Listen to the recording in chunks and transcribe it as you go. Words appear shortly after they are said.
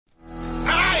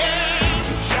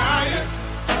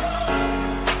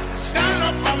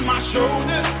my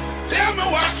shoulders. Tell me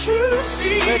what you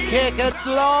see. The kick, it's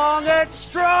long, it's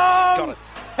strong. Got it.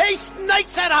 He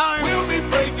snakes it home. We'll be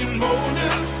breaking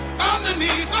borders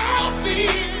underneath our feet.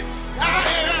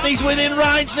 He's within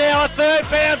range now, a third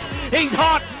bounce. He's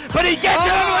hot, but he gets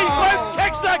it and he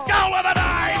kicks the goal of the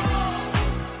day.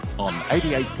 On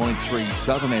 88.3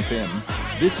 Southern FM,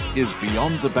 this is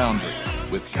Beyond the Boundary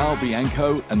with Karl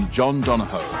and John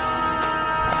Donohoe.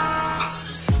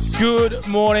 Good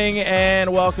morning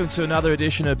and welcome to another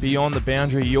edition of Beyond the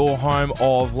Boundary, your home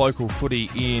of local footy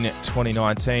in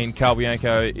 2019. Karl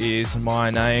is my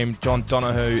name. John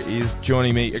Donohoe is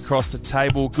joining me across the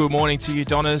table. Good morning to you,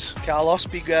 Donners. Carlos,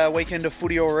 big weekend of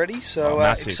footy already, so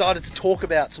excited to talk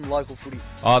about some local footy.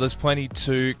 Oh, there's plenty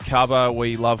to cover.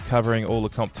 We love covering all the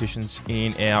competitions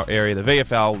in our area, the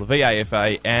VFL, the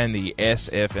VAFA and the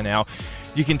SFNL.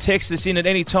 You can text us in at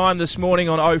any time this morning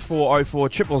on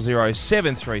 0404 000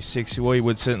 736. We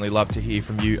would certainly love to hear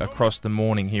from you across the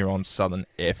morning here on Southern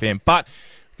FM. But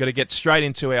we've got to get straight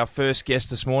into our first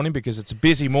guest this morning because it's a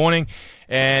busy morning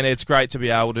and it's great to be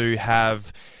able to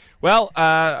have,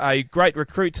 a great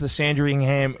recruit to the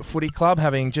Sandringham Footy Club,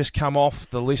 having just come off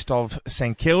the list of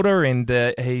St Kilda, and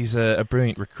he's a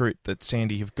brilliant recruit that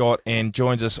Sandy have got, and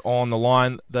joins us on the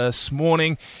line this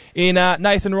morning in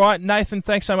Nathan Wright. Nathan,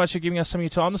 thanks so much for giving us some of your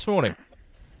time this morning.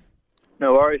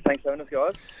 No worries, thanks for having us,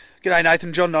 guys. G'day,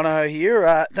 Nathan. John Donohoe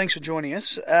here. Thanks for joining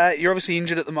us. You're obviously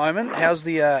injured at the moment. How's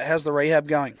the rehab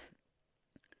going?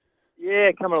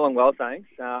 Yeah, coming along well, thanks.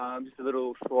 Just a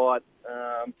little slight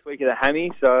tweak of the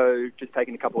hammy, so just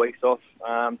taking a couple of weeks off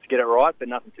to get it right, but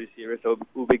nothing too serious. So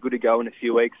we'll be good to go in a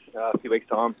few weeks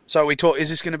time. So is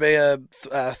this going to be a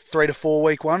 3 to 4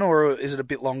 week one, or is it a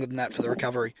bit longer than that for the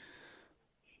recovery?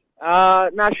 No,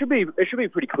 it should be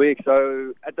pretty quick.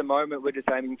 So at the moment, we're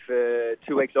just aiming for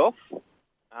 2 weeks off,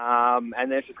 and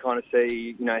then just kind of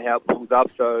see how it pulls up.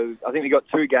 So I think we got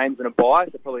 2 games and a bye,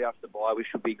 so probably after the bye, we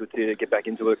should be good to get back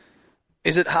into it.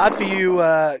 Is it hard for you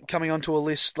coming onto a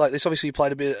list like this? Obviously, you've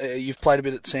played a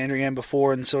bit at Sandringham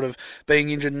before, and sort of being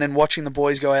injured, and then watching the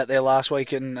boys go out there last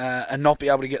week and not be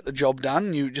able to get the job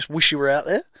done. You just wish you were out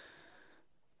there.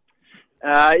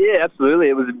 Yeah, absolutely.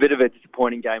 It was a bit of a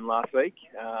disappointing game last week.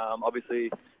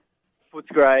 Obviously,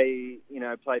 Footscray,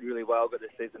 played really well, got the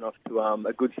season off to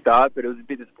a good start, but it was a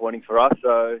bit disappointing for us.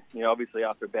 So, obviously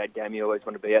after a bad game, you always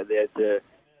want to be out there to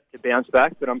bounce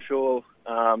back. But I'm sure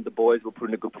the boys will put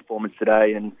in a good performance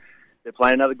today, and they're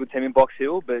playing another good team in Box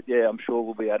Hill. But yeah, I'm sure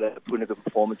we'll be able to put in a good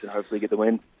performance and hopefully get the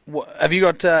win. Have you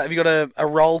got a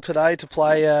role today to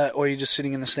play, or are you just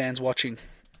sitting in the stands watching?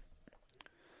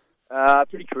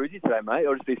 Pretty cruisy today, mate.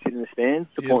 I'll just be sitting in the stands,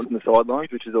 supporting from the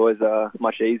sidelines, which is always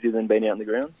much easier than being out on the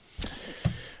ground.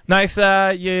 Nath,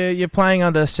 you're playing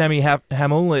under Sammy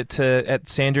Hamill at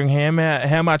Sandringham.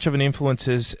 How much of an influence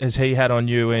has he had on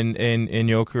you in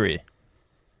your career?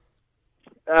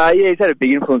 Yeah, he's had a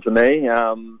big influence on me.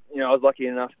 I was lucky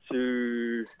enough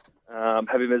to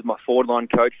have him as my forward line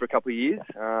coach for a couple of years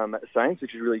at the Saints,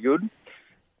 which is really good.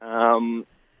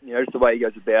 Just the way he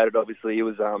goes about it, obviously he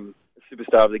was a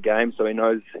superstar of the game, so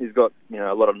he's got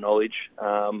a lot of knowledge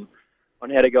on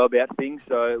how to go about things.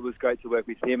 So it was great to work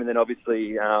with him, and then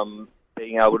obviously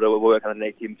being able to work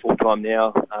underneath him full time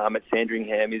now at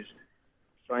Sandringham is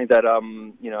something that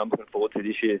I'm looking forward to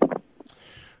this year.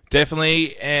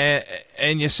 Definitely.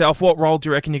 And yourself, what role do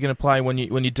you reckon you're going to play when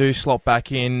you do slot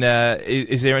back in?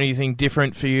 Is there anything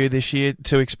different for you this year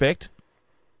to expect?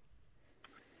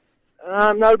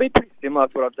 No, it'll be pretty similar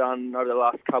to what I've done over the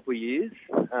last couple of years,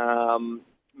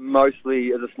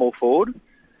 mostly as a small forward.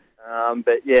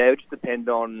 But yeah, it would just depend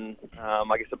on,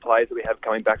 the players that we have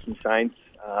coming back from Saints,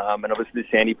 and obviously the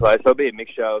Sandy players. So it'll be a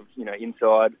mixture of,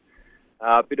 inside,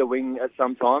 a bit of wing at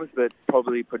some times, but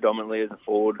probably predominantly as a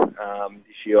forward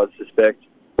this year, I suspect.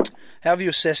 How have you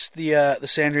assessed the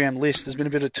Sandringham list? There's been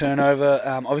a bit of turnover.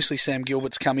 Obviously, Sam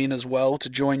Gilbert's come in as well to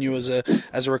join you as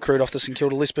a recruit off the St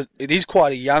Kilda list, but it is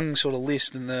quite a young sort of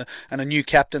list and a new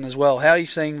captain as well. How are you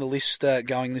seeing the list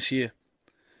going this year?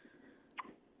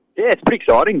 Yeah, it's pretty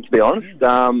exciting, to be honest.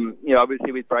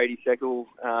 Obviously with Brady Seckle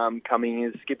coming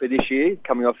as skipper this year,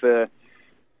 coming off a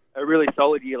really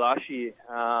solid year last year,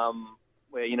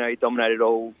 where he dominated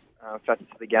all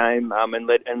facets of the game and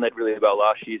led really well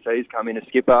last year. So he's come in as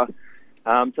skipper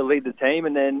to lead the team,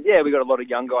 and then we got a lot of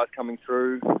young guys coming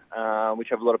through, which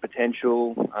have a lot of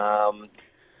potential,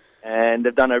 and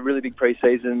they've done a really big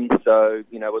pre-season. So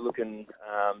we're looking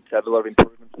to have a lot of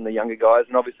improvements from the younger guys,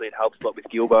 and obviously it helps a lot with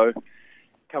Gilbee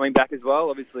coming back as well.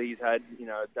 Obviously he's had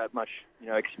that much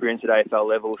experience at AFL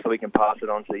level, so we can pass it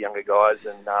on to the younger guys,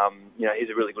 and he's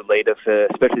a really good leader for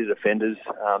especially the defenders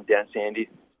down Sandy.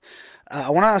 I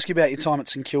want to ask you about your time at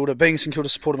St Kilda. Being a St Kilda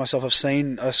supporter myself, I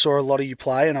saw a lot of you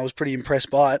play and I was pretty impressed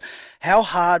by it. How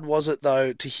hard was it,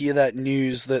 though, to hear that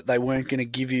news that they weren't going to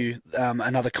give you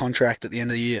another contract at the end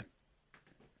of the year?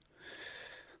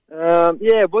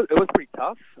 It was pretty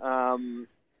tough.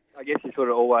 I guess you sort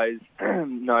of always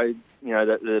know,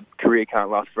 that the career can't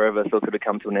last forever, so it's going to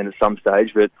come to an end at some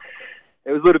stage. But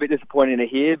it was a little bit disappointing to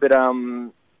hear. But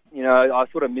I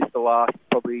sort of missed the last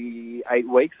probably 8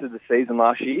 weeks of the season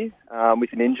last year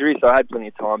with an injury, so I had plenty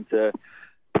of time to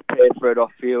prepare for it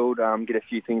off field, get a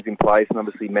few things in place, and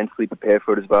obviously mentally prepare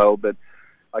for it as well. But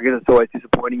I guess it's always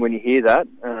disappointing when you hear that.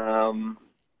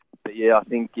 But yeah, I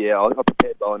think I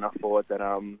prepared well enough for it that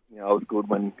I was good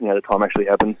when the time actually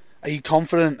happened. Are you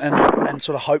confident and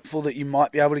sort of hopeful that you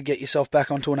might be able to get yourself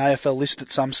back onto an AFL list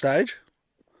at some stage?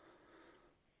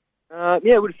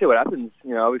 We'll just see what happens.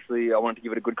 Obviously I wanted to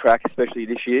give it a good crack, especially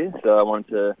this year. So I wanted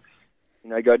to,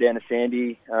 go down to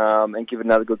Sandy and give it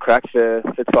another good crack for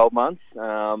 12 months.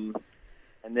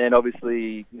 And then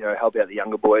obviously, help out the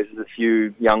younger boys. There's a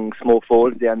few young small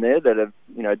forwards down there that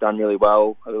have, done really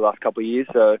well over the last couple of years.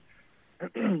 So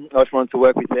I just wanted to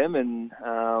work with them and,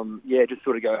 just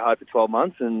sort of go hard for 12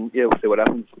 months and, we'll see what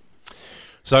happens.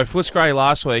 So Footscray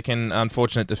last week, and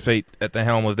unfortunate defeat at the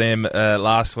helm of them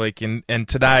last week, and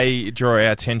today draw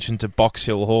our attention to Box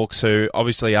Hill Hawks, who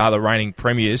obviously are the reigning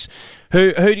premiers.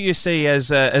 Who do you see as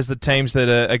the teams that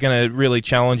are going to really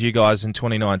challenge you guys in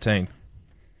 2019?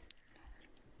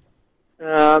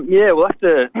 We'll have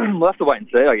to wait and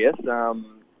see, I guess.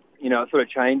 It sort of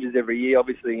changes every year.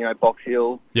 Obviously, Box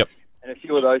Hill. Yep. And a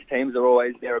few of those teams are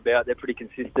always thereabout. They're pretty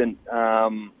consistent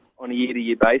on a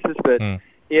year-to-year basis, but.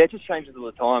 Yeah, it just changes all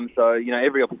the time. So,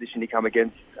 every opposition you come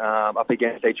up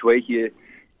against each week, you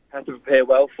have to prepare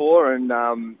well for. And,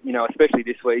 especially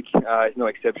this week is no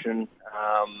exception.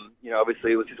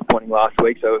 Obviously it was disappointing last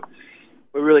week. So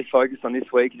we're really focused on this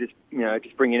week, just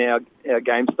bringing our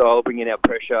game style, bringing our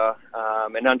pressure.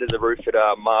 And under the roof at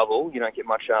Marvel, you don't get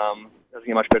much, doesn't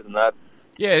get much better than that.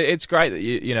 Yeah, it's great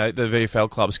that the VFL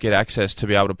clubs get access to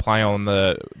be able to play on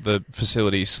the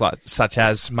facilities such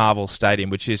as Marvel Stadium,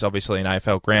 which is obviously an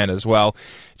AFL ground as well.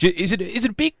 Is it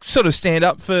a big sort of stand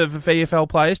up for VFL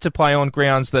players to play on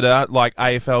grounds that are like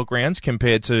AFL grounds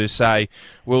compared to, say,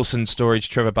 Wilson Storage,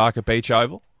 Trevor Barker Beach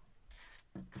Oval?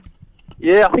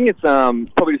 Yeah, I think it's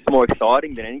probably just more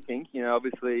exciting than anything.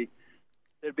 Obviously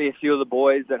there'd be a few of the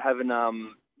boys that haven't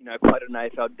played an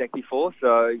AFL deck before,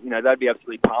 so, they'd be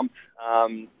absolutely pumped,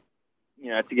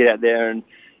 to get out there, and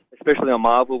especially on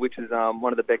Marvel, which is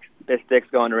one of the best decks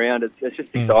going around. It's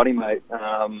just exciting, mate.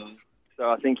 So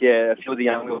I think, a few of the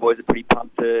younger boys are pretty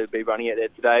pumped to be running out there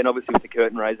today, and obviously with the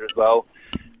curtain raiser as well,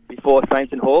 before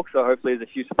Saints and Hawks, so hopefully there's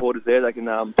a few supporters there they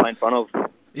can play in front of.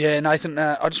 Yeah, Nathan,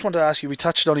 I just wanted to ask you, we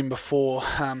touched on him before,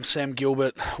 Sam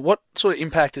Gilbert. What sort of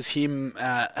impact has he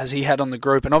had on the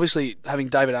group? And obviously having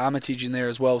David Armitage in there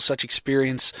as well, such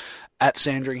experience at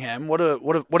Sandringham.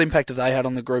 What impact have they had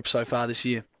on the group so far this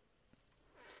year?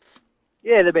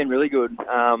 Yeah, they've been really good.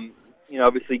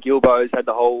 Obviously Gilbo's had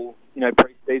the whole,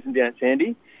 pre-season down at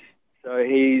Sandy. So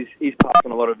he's passed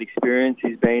on a lot of experience.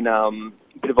 He's been a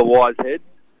bit of a wise head,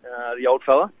 the old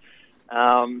fella.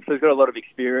 So he's got a lot of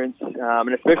experience,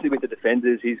 and especially with the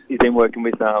defenders, he's been working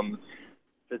with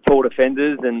the tall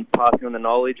defenders and passing on the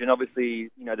knowledge. And obviously,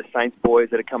 the Saints boys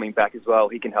that are coming back as well,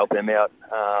 he can help them out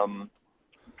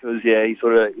because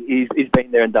he's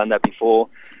been there and done that before.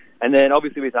 And then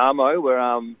obviously with Armo,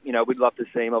 where we'd love to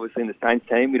see him obviously in the Saints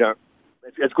team.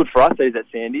 It's good for us that he's at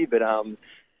Sandy, but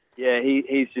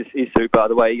he's super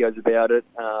the way he goes about it.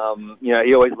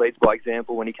 He always leads by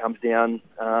example when he comes down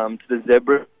to the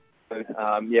Zebra.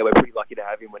 We're pretty lucky to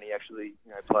have him when he actually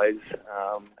plays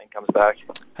and comes back.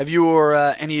 Have you or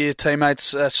any of your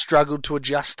teammates struggled to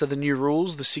adjust to the new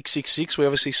rules, the 666? We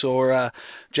obviously saw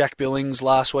Jack Billings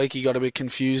last week. He got a bit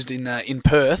confused in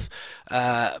Perth.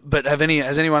 But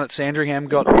has anyone at Sandringham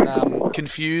got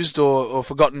confused or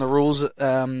forgotten the rules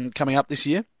coming up this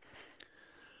year?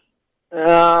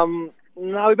 No,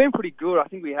 we've been pretty good. I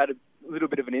think we had a little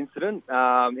bit of an incident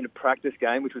in a practice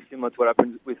game, which was similar to what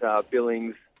happened with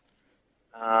Billings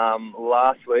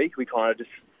last week. We kind of just,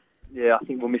 I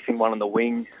think we're missing one on the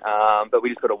wing, but we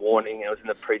just got a warning, and it was in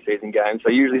the pre-season game. So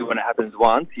usually when it happens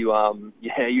once, it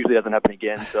usually doesn't happen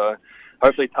again. So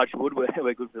hopefully, touch wood, we're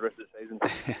good for the rest of the season.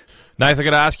 Nathan, I've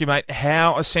got to ask you, mate,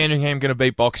 how is Sandringham going to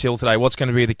beat Box Hill today? What's going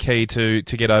to be the key to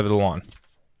get over the line?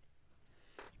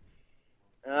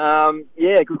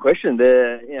 Good question.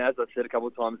 They're, as I've said a couple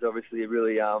of times, obviously a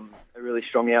really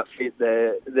strong outfit.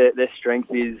 Their strength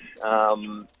is,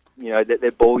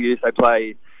 their ball use. They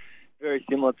play very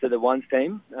similar to the ones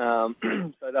team. So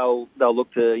they'll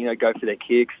look to go for their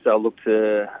kicks. They'll look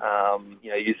to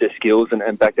use their skills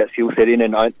and back that skill set in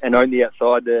and own the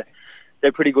outside.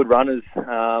 They're pretty good runners.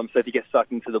 So if you get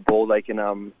stuck into the ball, they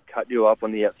can cut you up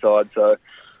on the outside. So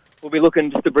we'll be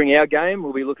looking just to bring our game.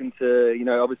 We'll be looking to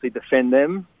obviously defend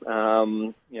them,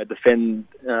 defend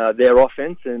their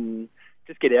offense and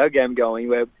just get our game going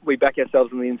where we back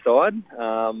ourselves on the inside.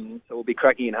 So we'll be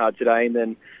cracking it hard today, and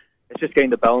then it's just getting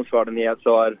the balance right on the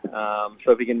outside.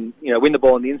 So if we can, win the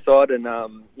ball on the inside and,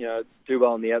 do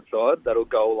well on the outside, that'll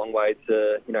go a long way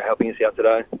to, helping us out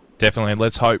today. Definitely.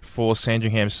 Let's hope for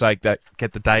Sandringham's sake that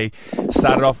get the day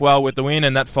started off well with the win,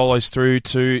 and that follows through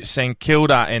to St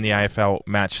Kilda in the AFL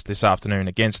match this afternoon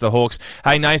against the Hawks.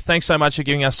 Hey, Nath, thanks so much for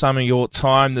giving us some of your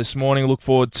time this morning. Look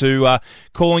forward to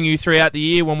calling you throughout the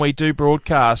year when we do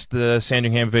broadcast the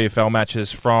Sandringham VFL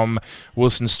matches from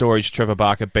Wilson Storage, Trevor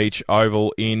Barker Beach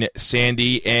Oval in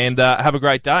Sandy, and have a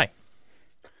great day.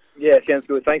 Yeah, sounds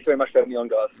good. Thanks very much for having me on,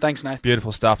 guys. Thanks, Nathan.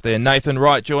 Beautiful stuff there. Nathan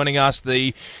Wright joining us,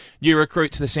 the new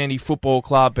recruit to the Sandy Football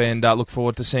Club, and look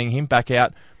forward to seeing him back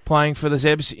out playing for the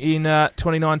Zebs in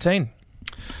 2019.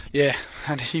 Yeah,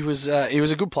 and he was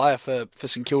a good player for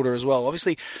St Kilda as well.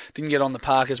 Obviously, didn't get on the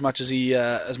park as much as he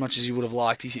would have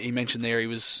liked. He mentioned there he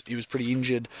was pretty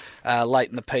injured late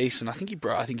in the piece, and I think he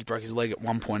broke his leg at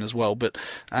one point as well. But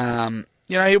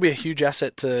he'll be a huge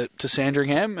asset to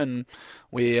Sandringham, and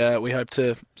we hope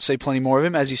to see plenty more of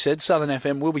him. As you said, Southern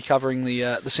FM will be covering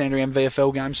the Sandringham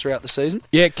VFL games throughout the season.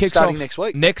 Yeah, it kicks starting off next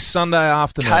week. Next Sunday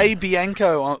afternoon. Kay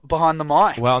Bianco behind the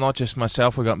mic. Well, not just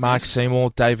myself. We've got Mark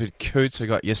Seymour, David Coots. We've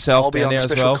got yourself I'll be down on there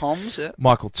special as well. comms, yeah.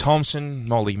 Michael Thompson,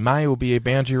 Molly May will be a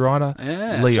boundary rider.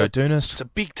 Yeah, Leo Dunas. It's a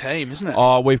big team, isn't it?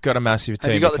 Oh, we've got a massive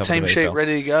team. Have you got the to cover team sheet VFL.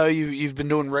 ready to go? You've been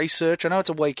doing research. I know it's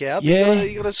a week out. But Yeah.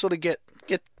 you got to sort of get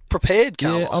prepared,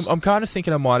 Carlos. Yeah, I'm kind of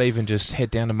thinking I might even just head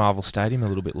down to Marvel Stadium a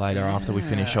little bit later after we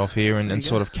finish off here and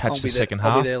sort of catch the second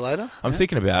half. I'll be there later. I'm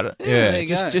thinking about it. Yeah, there you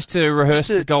go. Just to rehearse Just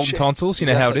to the Golden check. Tonsils. You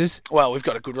know how it Exactly. is. Well, we've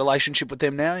got a good relationship with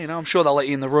them now. I'm sure they'll let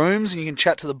you in the rooms and you can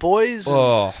chat to the boys.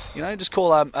 Oh. And, just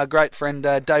call our great friend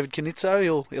David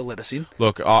Canizzo. He'll let us in.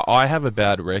 Look, I have a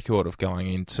bad record of going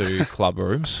into club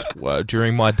rooms.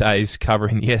 During my days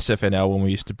covering the SFNL when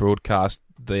we used to broadcast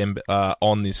them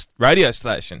on this radio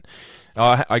station,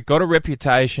 I got a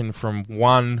reputation from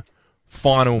one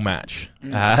final match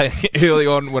early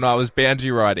on when I was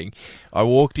boundary riding. I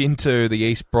walked into the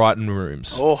East Brighton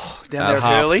rooms. Oh, down there at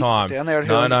Hurley? Half-time. Down there at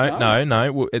Hurley?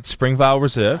 No. It's Springvale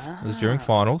Reserve. It was during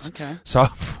finals. Okay. So I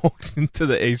walked into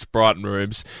the East Brighton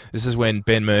rooms. This is when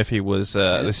Ben Murphy was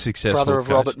the successful brother of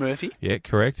coach. Robert Murphy. Yeah,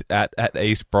 correct. At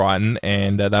East Brighton,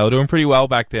 and they were doing pretty well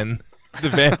back then. The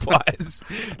Vampires.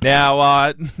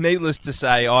 Now, needless to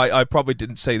say, I probably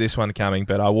didn't see this one coming,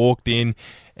 but I walked in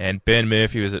and Ben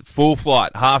Murphy was at full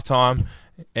flight, halftime,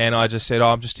 and I just said,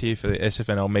 I'm just here for the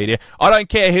SFNL media. I don't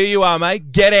care who you are,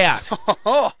 mate. Get out.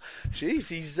 Oh,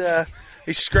 jeez,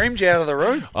 he screamed you out of the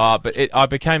room. But I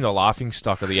became the laughing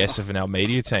stock of the SFNL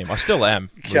media team. I still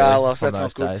am. Really, Carlos, that's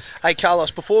not good. Days. Hey,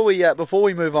 Carlos, before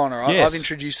we move on, all right? Yes. I've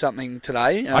introduced something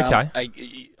today. Okay.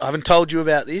 I haven't told you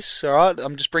about this, all right?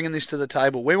 I'm just bringing this to the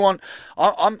table.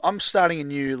 I'm starting a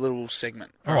new little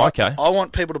segment. Oh, right? okay. I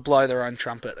want people to blow their own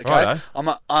trumpet, okay?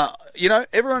 Righto.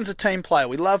 Everyone's a team player.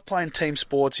 We love playing team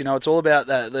sports. It's all about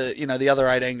the other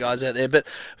 18 guys out there. But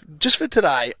just for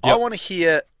today, I want to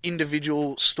hear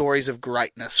individual stories of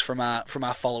greatness from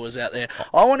our followers out there.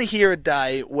 I want to hear a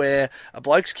day where a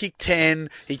bloke's kicked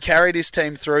 10, he carried his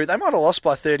team through. They might have lost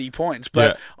by 30 points,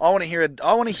 but I want to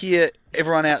hear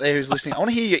everyone out there who's listening. I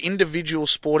want to hear your individual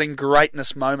sporting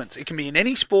greatness moments. It can be in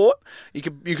any sport. You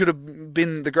could have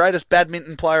been the greatest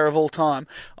badminton player of all time.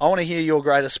 I want to hear your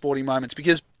greatest sporting moments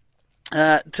because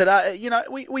today,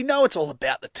 we know it's all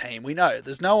about the team. We know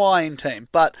there's no I in team,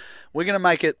 but we're going to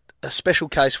make it a special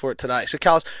case for it today. So,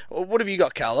 Carlos, what have you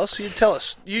got, Carlos? You tell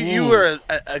us. You were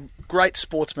a great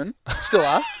sportsman, still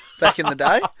are, back in the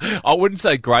day. I wouldn't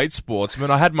say great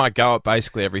sportsman. I had my go at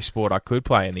basically every sport I could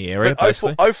play in the area. But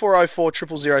 0404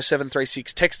 000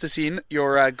 736. Text us in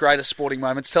your greatest sporting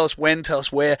moments. Tell us when, tell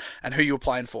us where, and who you were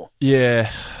playing for.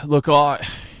 Yeah, look,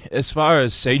 as far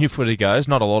as senior footy goes,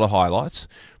 not a lot of highlights.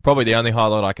 Probably the only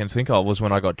highlight I can think of was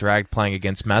when I got dragged playing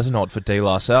against Mazenod for D.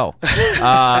 Larcell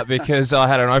because I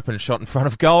had an open shot in front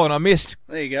of goal and I missed.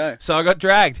 There you go. So I got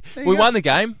dragged. We won the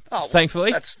game,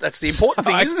 thankfully. That's the important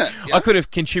thing, isn't it? I could have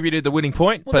contributed the winning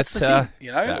point, well, but that's the thing,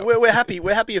 no. we're happy.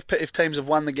 We're happy if teams have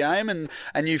won the game and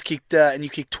you've kicked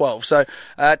 12. So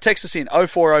text us in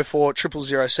 0404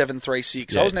 000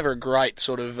 736. I was never a great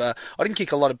sort of. I didn't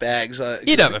kick a lot of bags.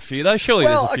 You'd have a few though. Surely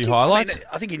there's a few highlights.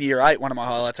 I think in year 8, one of my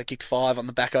highlights, I kicked 5 on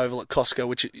the back oval at Cosgrave,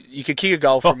 which you could kick a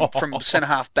goal from centre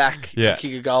half back. Yeah.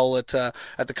 Kick a goal at the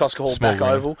Cosgrave Hall Small back ring.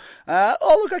 oval.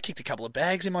 Look, I kicked a couple of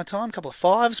bags in my time, a couple of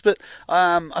 5s, but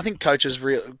I think coaches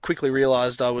quickly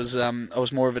realised I was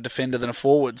more of a defender than a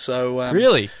forward. So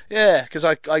really, yeah, because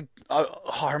I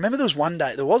remember there was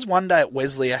one day at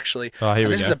Wesley actually. Oh, here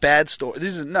we This go. is a bad story.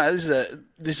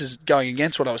 This is going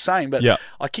against what I was saying, but Yeah.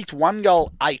 I kicked 1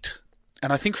 goal 8.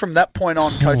 And I think from that point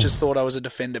on, coaches thought I was a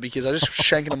defender because I just was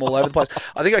shanking them all over the place.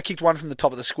 I think I kicked one from the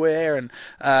top of the square, and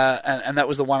that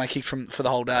was the one I kicked for the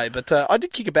whole day. But I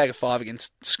did kick a bag of 5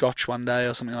 against Scotch one day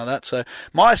or something like that. So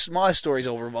my stories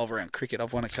all revolve around cricket.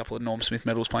 I've won a couple of Norm Smith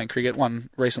medals playing cricket. One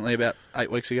recently about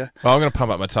 8 weeks ago. Well, I'm going to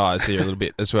pump up my tyres here a little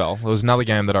bit as well. There was another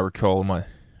game that I recall in my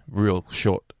real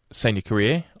short senior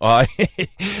career. I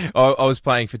was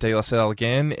playing for De La Salle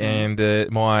again, and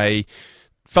my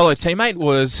fellow teammate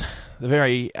was the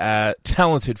very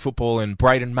talented footballer in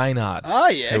Braden Maynard. Oh,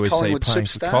 yeah, who was Collingwood playing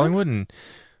superstar. for Collingwood and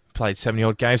played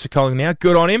 70-odd games for Collingwood now.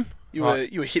 Good on him. You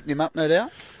were hitting him up, no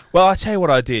doubt. Well, I tell you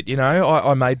what I did.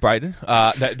 I made Braden.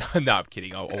 No, I'm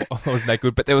kidding. I wasn't that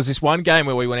good. But there was this one game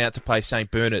where we went out to play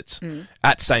St. Bernard's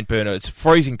at St. Bernard's.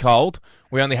 Freezing cold.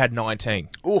 We only had 19.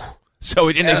 Ooh. So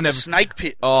we didn't Out even of the have... snake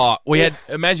pit. Oh, we had...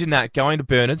 Imagine that, going to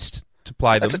Bernard's to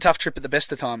play them. That's a tough trip at the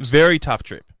best of times. Very tough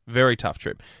trip. Very tough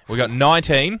trip. We got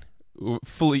 19.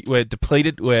 We're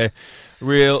depleted. We're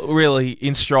really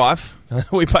in strife.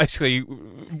 We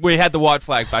had the white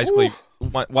flag basically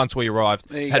once we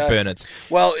arrived at Bernard's.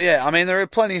 Well, yeah. I mean, there are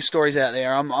plenty of stories out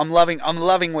there. I'm loving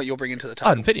what you're bringing to the table. I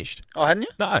hadn't finished. Oh, hadn't you?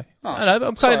 No. Oh, No,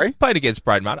 I'm sorry. played against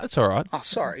Braden Maynard. That's all right. Oh,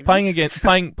 sorry.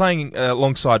 Playing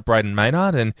alongside Braden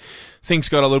Maynard, and things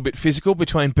got a little bit physical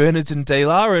between Bernard's and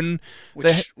Delar, and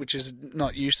which is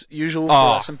not usual for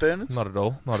us and Bernard's. Not at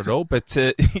all. But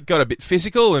it got a bit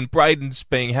physical, and Braden's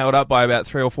being held up by about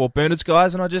 3 or 4 Bernard's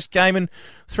guys, and I just came and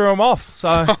threw them off.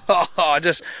 So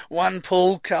just one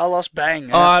pull, Carlos, bang.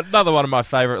 another one of my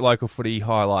favourite local footy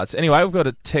highlights. Anyway, we've got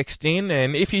a text in,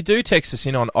 and if you do text us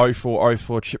in on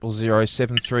 0404 000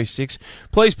 736,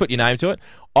 please put your name to it.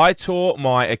 I tore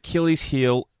my Achilles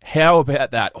heel. How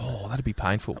about that? Oh, that'd be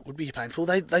painful. That would be painful.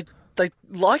 They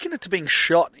liken it to being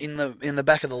shot in the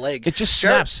back of the leg. It just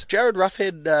snaps. Jared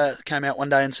Roughhead came out one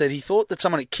day and said he thought that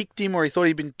someone had kicked him, or he thought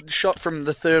he'd been shot from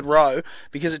the 3rd row,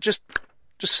 because it just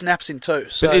snaps in two.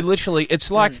 So, but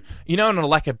it's like, in a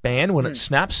lacquer band when it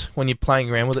snaps, when you're playing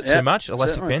around with it too much,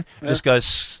 elastic band, it just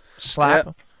goes slap.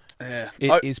 Yep. Yeah.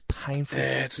 It is painful.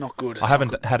 Yeah, it's not good. I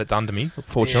haven't had it done to me,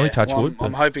 fortunately, touch wood.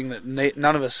 I'm hoping that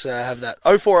none of us have that.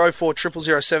 0404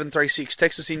 000 736.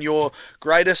 Text us in your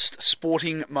greatest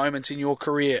sporting moments in your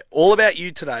career. All about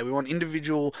you today. We want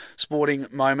individual sporting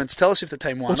moments. Tell us if the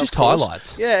team won. Or just of course.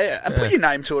 highlights. Yeah. And put your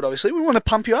name to it, obviously. We want to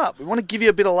pump you up. We want to give you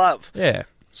a bit of love. Yeah.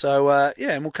 So,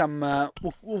 and we'll come.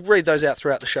 We'll read those out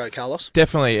throughout the show, Carlos.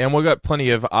 Definitely, and we've got plenty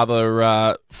of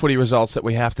other footy results that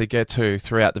we have to get to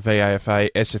throughout the VAFA,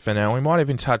 SFNL. We might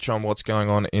even touch on what's going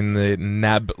on in the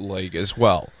NAB League as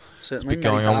well. Certainly,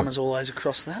 Matty Palmer's always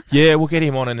across that. Yeah, we'll get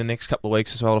him on in the next couple of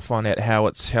weeks as well to find out how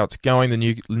it's going. The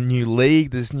new league,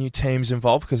 there's new teams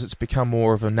involved because it's become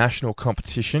more of a national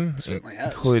competition, certainly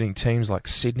has, including teams like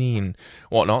Sydney and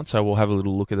whatnot. So we'll have a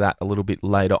little look at that a little bit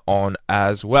later on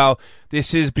as well.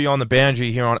 This is Beyond the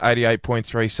Boundary here on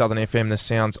 88.3 Southern FM, the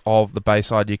sounds of the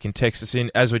Bayside. You can text us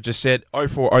in, as we just said,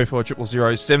 0404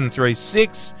 000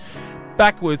 736.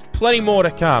 Back with plenty more to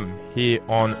come here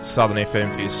on Southern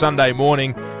FM for your Sunday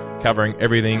morning, covering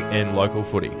everything in local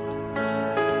footy. We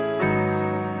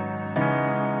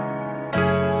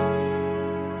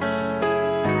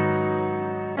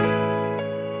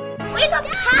got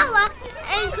power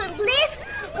and could lift,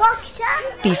 walk some.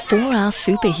 Before our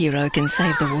superhero can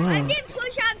save the world,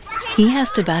 he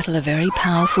has to battle a very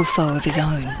powerful foe of his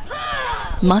own: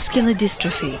 muscular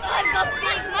dystrophy.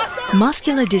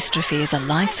 Muscular dystrophy is a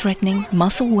life-threatening,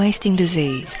 muscle-wasting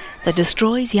disease that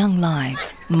destroys young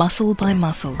lives, muscle by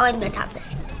muscle. I'm the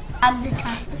toughest. I'm the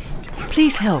toughest.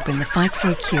 Please help in the fight for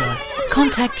a cure.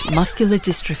 Contact Muscular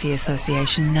Dystrophy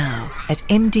Association now at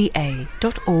mda.org.au.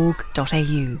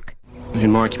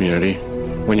 In my community,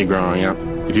 when you're growing up,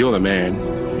 if you're the man,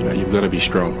 you've got to be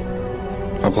strong.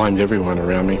 I blamed everyone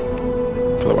around me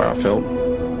for the way I felt.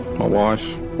 My wife,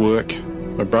 work,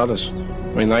 my brothers.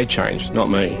 I mean, they changed, not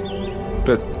me.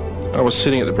 But I was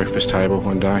sitting at the breakfast table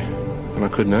one day and I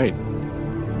couldn't eat.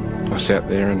 I sat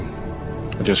there and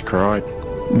I just cried.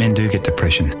 Men do get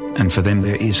depression, and for them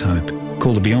there is hope.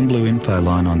 Call the Beyond Blue info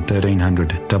line on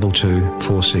 1300 22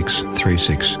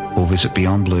 4636 or visit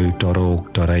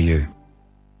beyondblue.org.au.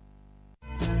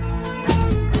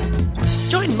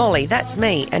 Join Molly, that's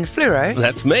me, and Fluoro,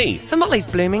 that's me, for Molly's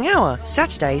Blooming Hour,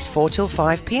 Saturdays 4 till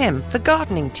 5 p.m, for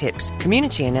gardening tips,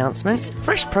 community announcements,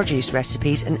 fresh produce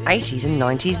recipes, and 80s and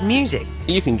 90s music.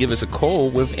 You can give us a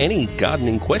call with any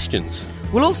gardening questions.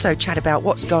 We'll also chat about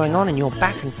what's going on in your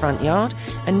back and front yard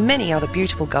and many other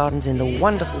beautiful gardens in the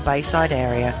wonderful Bayside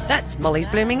area. That's Molly's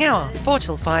Blooming Hour, 4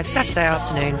 till 5 Saturday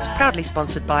afternoons, proudly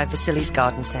sponsored by Vasily's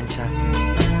Garden Centre.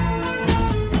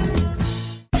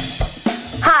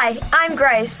 Hi, I'm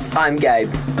Grace. I'm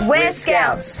Gabe. We're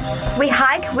Scouts. We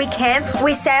hike, we camp,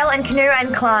 we sail and canoe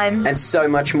and climb. And so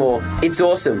much more. It's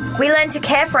awesome. We learn to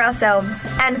care for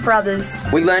ourselves and for others.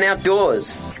 We learn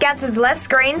outdoors. Scouts is less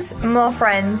screens, more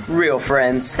friends. Real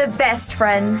friends. The best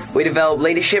friends. We develop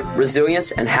leadership,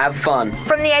 resilience, and have fun.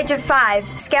 From the age of 5,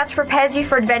 Scouts prepares you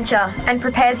for adventure and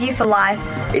prepares you for life.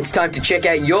 It's time to check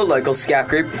out your local Scout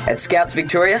group at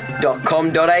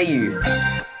scoutsvictoria.com.au.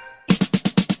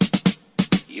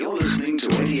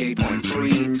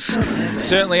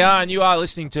 Certainly are, and you are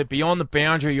listening to Beyond the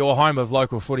Boundary, your home of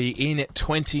local footy in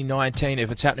 2019.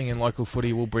 If it's happening in local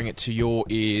footy, we'll bring it to your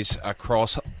ears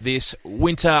across this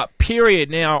winter period.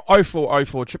 Now,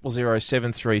 0404 000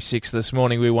 736. This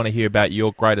morning, we want to hear about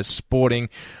your greatest sporting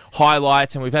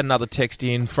highlights, and we've had another text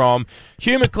in from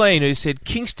Hugh McLean, who said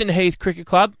Kingston Heath Cricket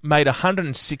Club made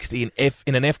 160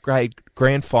 in an F-grade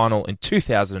grand final in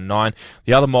 2009.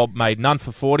 The other mob made none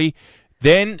for 40.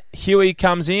 Then Huey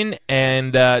comes in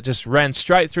and just ran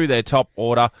straight through their top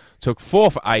order, took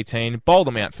 4 for 18, bowled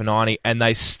them out for 90, and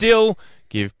they still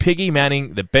give Piggy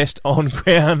Manning the best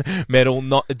on-ground medal.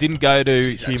 It didn't go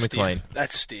to Hugh McLean. Stiff.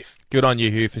 That's stiff. Good on you,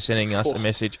 Hugh, for sending us a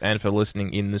message and for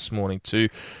listening in this morning to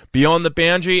Beyond the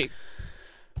Boundary.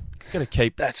 Got to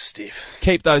keep that's stiff.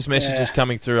 Keep those messages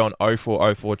coming through on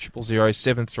 0404 000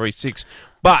 736.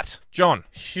 But John,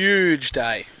 huge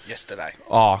day yesterday.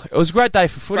 Oh, it was a great day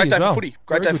for footy as well.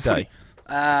 Great day for footy.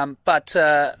 But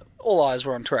all eyes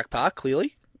were on Toorak Park.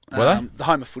 Clearly, were they? The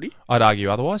home of footy. I'd argue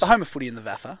otherwise. The home of footy in the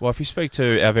VAFA. Well, if you speak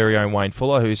to our very own Wayne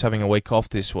Fuller, who's having a week off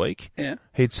this week,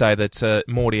 he'd say that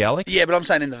Morty Alec. Yeah, but I'm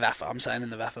saying in the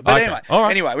VAFA. But okay.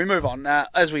 Anyway, we move on.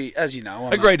 As you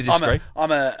know, agree to disagree.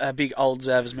 I'm a big old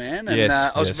Zavs man, and yes,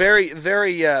 I was very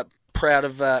proud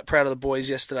of the boys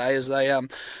yesterday as they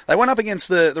went up against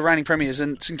the reigning premiers,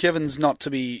 and St Kevin's not to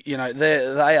be,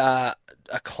 they are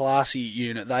a classy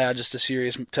unit. They are just a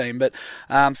serious team. But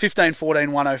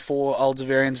 15-14-104 Old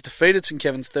Xaverians defeated St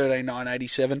Kevin's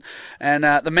 13-9-87, and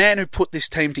the man who put this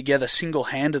team together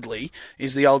single-handedly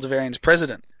is the Old Xaverians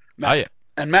president. Matt,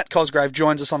 and Matt Cosgrave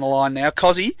joins us on the line now.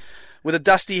 Cosy, with a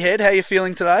dusty head, how are you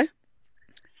feeling today?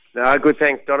 No, good,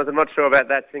 thanks, Jonathan. I'm not sure about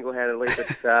that single-handedly,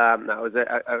 but no, it was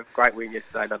a great win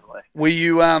yesterday, nonetheless. Were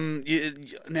you,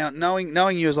 now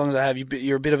knowing you as long as I have,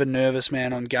 you're a bit of a nervous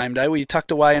man on game day. Were you tucked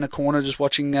away in a corner just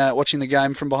watching the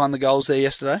game from behind the goals there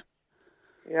yesterday?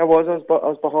 Yeah, I was. I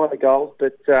was behind the goals,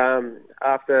 but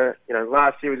after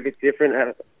last year was a bit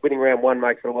different. Winning round one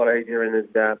makes it a lot easier and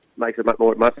it makes it much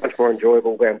more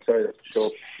enjoyable round two. That's for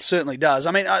sure. Certainly does.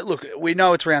 I mean, look, we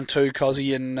know it's round two,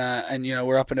 Cosy, and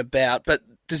we're up and about, but.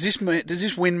 Does this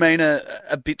win mean a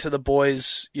bit to the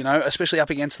boys, especially up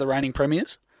against the reigning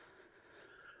premiers?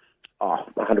 Oh,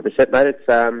 100%, mate. It's,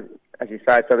 as you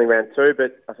say, it's only round two,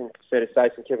 but I think it's fair to say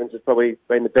St Kevin's has probably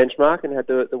been the benchmark and had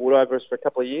the wood over us for a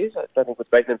couple of years. I don't think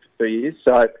we've beaten them for 2 years.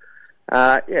 So,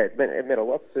 it meant a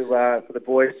lot for the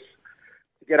boys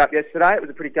to get up yesterday. It was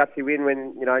a pretty gutsy win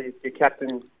when, your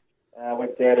captain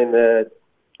went down in the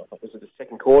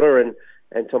second quarter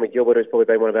and Tommy Gilbert, who's probably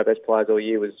been one of our best players all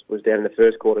year, was down in the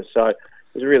first quarter. So it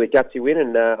was a really gutsy win,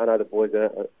 and I know the boys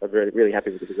are really, really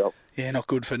happy with the result. Yeah, not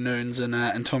good for Noons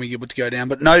and Tommy Gilbert to go down,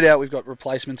 but no doubt we've got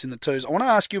replacements in the twos. I want to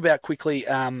ask you about quickly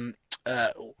a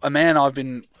man I've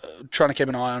been trying to keep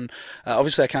an eye on.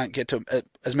 Obviously, I can't get to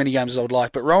as many games as I would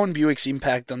like, but Rowan Buick's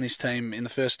impact on this team in the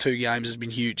first 2 games has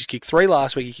been huge. He's kicked 3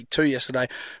 last week, he kicked 2 yesterday.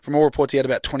 From all reports, he had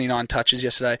about 29 touches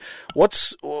yesterday.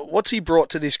 What's he brought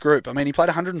to this group? I mean, he played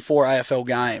 104 AFL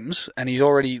games, and he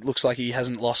already looks like he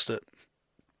hasn't lost it.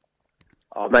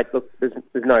 Oh, mate, look, there's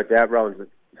no doubt Rowan's a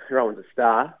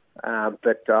star,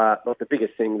 but the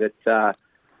biggest thing that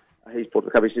he's brought to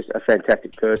the club is just a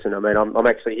fantastic person. I mean, I'm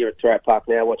actually here at Toorak Park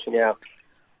now watching our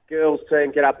girls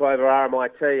team get up over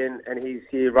RMIT, and he's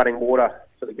here running water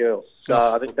for the girls.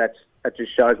 So I think that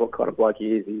just shows what kind of bloke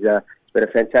he is. He's been a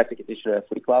fantastic addition to our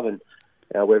footy club, and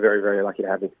we're very, very lucky to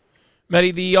have him.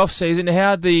 Matty, the off-season,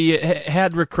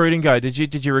 how'd recruiting go?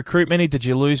 Did you recruit many? Did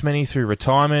you lose many through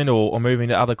retirement or moving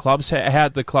to other clubs?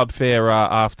 How'd the club fare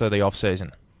after the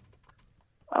off-season?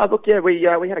 Look, we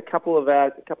had a couple of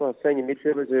senior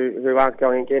midfielders who aren't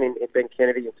going again in Ben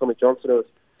Kennedy and Tommy Johnson,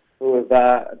 who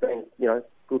have been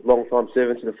good long-time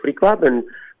servants of the footy club, and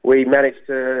we managed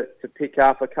to pick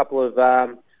up a couple of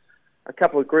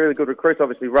really good recruits.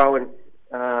 Obviously, Rowan,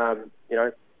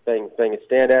 being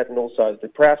a standout, and also the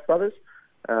Prowse brothers,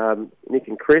 Nick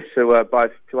and Chris, who are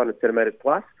both 200 centimetres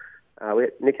plus.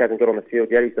 Nick hasn't got on the field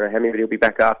yet; he's got a hammy, but he'll be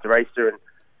back after Easter.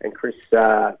 And Chris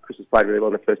has played really well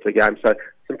in the first 2 games, so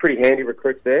some pretty handy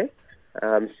recruits there.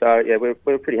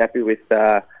 We're pretty happy with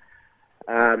the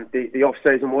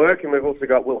off-season work, and we've also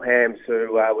got Will Hams,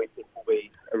 who we think will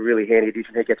be a really handy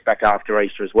addition. He gets back after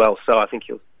Easter as well, so I think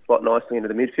he'll slot nicely into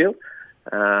the midfield.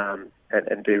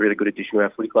 And be a really good addition to our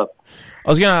footy club. I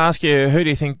was going to ask you, who do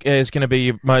you think is going to be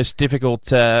your most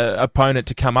difficult opponent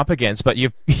to come up against? But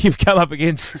you've come up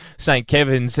against St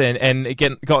Kevin's and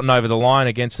gotten over the line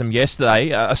against them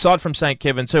yesterday. Aside from St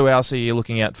Kevin's, who else are you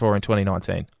looking out for in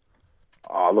 2019?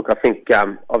 Oh, look, I think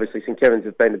obviously St Kevin's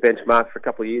has been the benchmark for a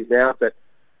couple of years now, but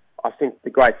I think the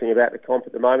great thing about the comp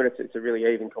at the moment, it's a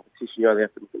really even competition. You only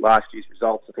have to look at last year's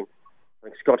results. I think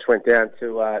Scotch went down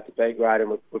to B grade and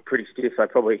were pretty stiff. They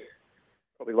probably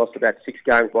lost about 6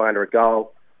 games by under a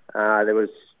goal. There was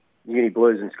Uni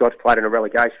Blues and Scotch played in a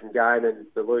relegation game, and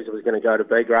the loser was going to go to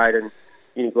B grade, and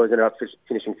Uni Blues ended up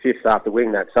finishing 5th after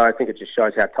winning that. So I think it just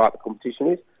shows how tight the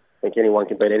competition is. I think anyone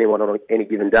can beat anyone on any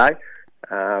given day,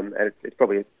 and it's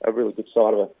probably a really good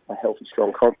sign of a healthy,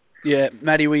 strong comp. Yeah,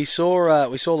 Matty, we saw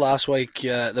last week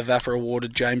the VAFA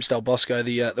awarded James Del Bosco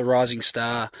the Rising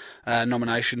Star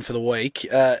nomination for the week.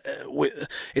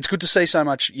 It's good to see so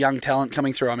much young talent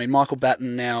coming through. I mean, Michael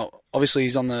Batten now, obviously,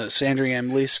 he's on the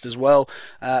Sandringham list as well.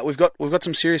 We've got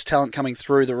some serious talent coming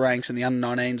through the ranks in the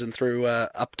under-19s and through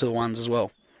up to the ones as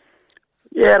well.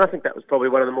 Yeah, and I think that was probably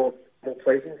one of the more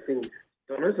pleasing things,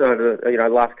 Donners, over the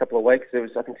last couple of weeks. There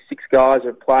was, I think, 6 guys who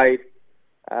have played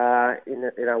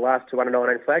in our last 2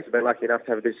 under-19 flags. We've been lucky enough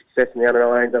to have a bit of success in the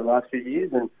under-19s over the last few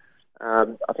years, and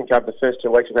I think over the first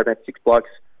 2 weeks we've had about 6 blokes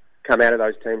come out of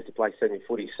those teams to play senior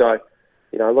footy. So,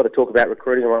 a lot of talk about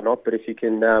recruiting and whatnot, but if you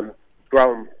can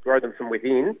grow them from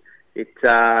within, it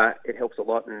helps a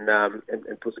lot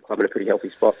and puts the club in a pretty healthy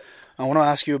spot. I want to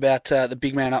ask you about the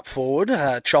big man up forward,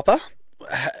 Chopper.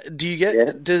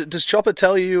 Does Chopper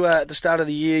tell you at the start of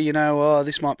the year,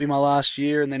 this might be my last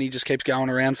year, and then he just keeps going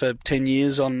around for 10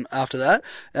 years on after that?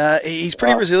 He's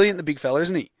pretty resilient, the big fella,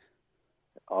 isn't he?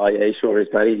 Oh yeah, he sure is,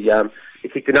 mate. He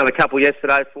kicked another couple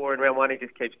yesterday, 4 in round 1. He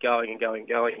just keeps going and going and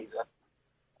going. He's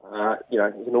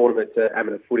he's an ornament to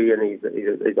amateur footy, and he's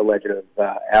a legend of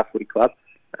our footy club.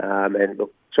 And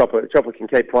look, Chopper can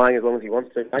keep playing as long as he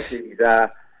wants to.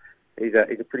 He's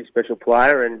a pretty special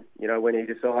player, and when he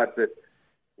decides that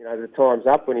the time's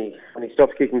up, when he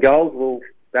stops kicking goals, well,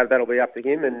 that'll be up to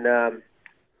him. And I'm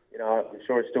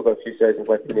sure he's still got a few seasons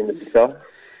left in the big side.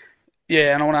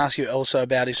 Yeah, and I want to ask you also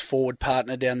about his forward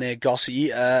partner down there,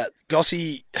 Gossy.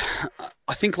 Gossy,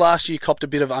 I think last year copped a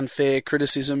bit of unfair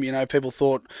criticism. People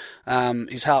thought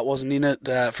his heart wasn't in it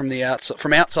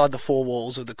from outside the 4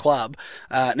 walls of the club.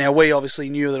 Now, we obviously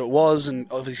knew that it was, and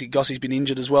obviously Gossy's been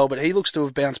injured as well, but he looks to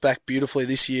have bounced back beautifully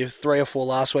this year. 3 or 4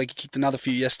 last week, he kicked another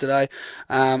few yesterday.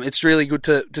 It's really good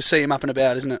to see him up and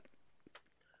about, isn't it?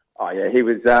 Oh, yeah, he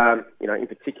was, in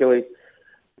particularly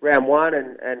round 1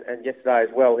 and yesterday as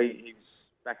well, he was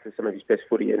back to some of his best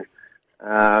footy, and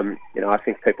I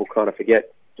think people kind of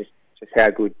forget just how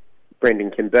good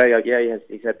Brendan can be.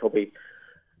 He's had probably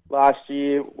last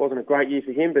year wasn't a great year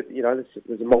for him, but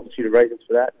there's a multitude of reasons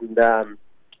for that, and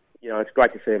it's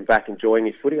great to see him back enjoying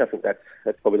his footy. I think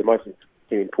that's probably the most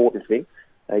important thing.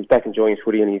 He's back enjoying his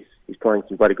footy, and he's playing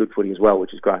some bloody good footy as well,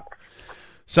 which is great.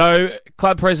 So,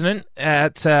 club president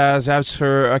at Zavs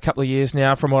for a couple of years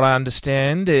now, from what I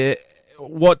understand.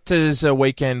 What does a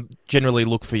weekend generally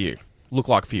look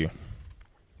like for you?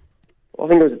 Well, I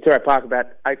think it was at Turak Park about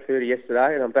 8:30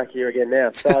 yesterday, and I'm back here again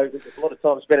now. So there's a lot of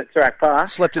time spent at Turak Park.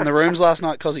 Slept in the rooms last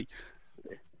night, Cosy?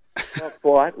 Not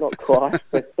quite.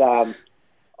 But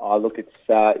look, it's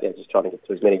just trying to get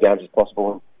to as many games as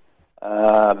possible.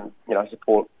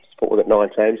 Support we've got 9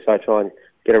 teams, so try and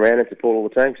get around and support all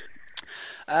the teams.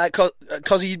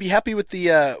 Cosy, you'd be happy with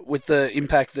the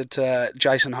impact that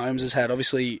Jason Holmes has had.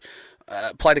 Obviously,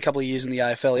 played a couple of years in the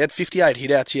AFL. He had 58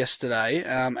 hitouts yesterday,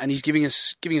 and he's giving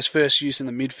us first use in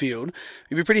the midfield.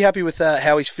 You'd be pretty happy with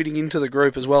how he's fitting into the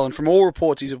group as well. And from all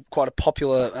reports, he's quite a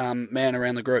popular man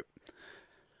around the group.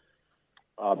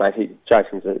 Oh, mate,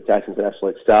 Jason's an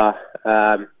absolute star.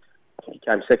 I he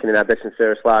came second in our best and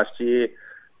fairest last year.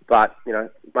 But,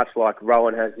 much like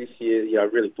Rowan has this year,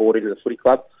 really bought into the footy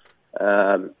club.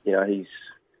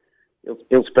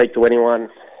 He'll speak to anyone.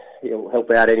 He'll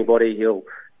help out anybody. He'll,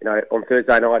 on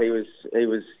Thursday night he was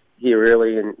here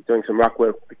early and doing some ruck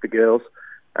work with the girls.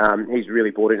 He's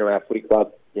really bought into our footy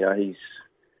club.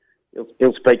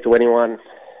 He'll speak to anyone.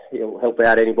 He'll help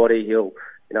out anybody. He'll,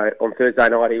 on Thursday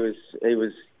night he was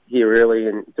here early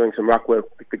and doing some ruck work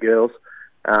with the girls.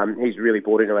 He's really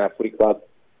bought into our footy club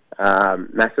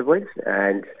massively,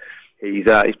 and he's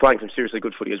playing some seriously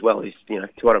good footy as well. He's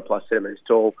 200 plus centimetres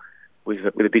tall with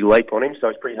a big leap on him, so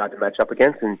it's pretty hard to match up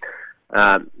against. And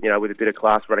with a bit of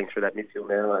class running through that midfield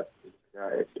now,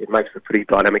 it makes for a pretty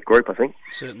dynamic group, I think.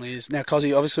 It certainly is. Now,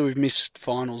 Cosy, obviously we've missed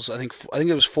finals. I think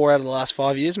it was 4 out of the last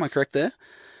 5 years. Am I correct there?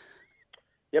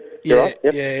 Yep. Yeah, right.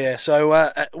 Yep. yeah. So,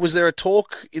 was there a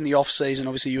talk in the off season?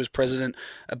 Obviously, you as president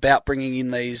about bringing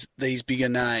in these bigger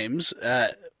names.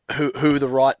 Who the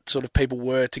right sort of people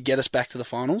were to get us back to the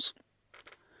finals?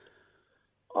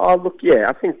 Oh, look, yeah.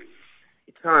 I think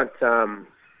you can't.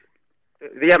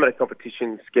 The amateur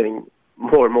competition's getting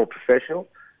more and more professional.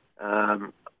 I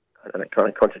don't know, it kind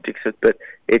of contradicts it, but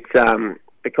it's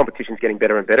the competition's getting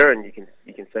better and better, and you can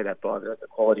see that by the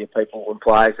quality of people and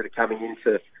players that are coming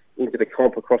into the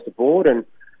comp across the board. And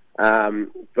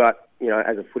but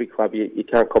as a footy club, you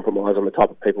can't compromise on the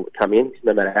type of people that come in,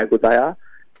 no matter how good they are.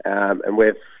 And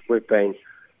we've been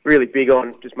really big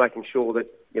on just making sure that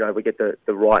we get the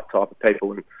right type of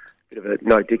people and a bit of a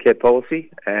no dickhead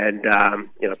policy. And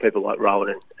people like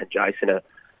Rowan and Jason are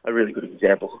really good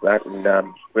examples of that. And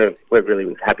we're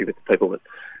really happy with the people that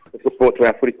look forward to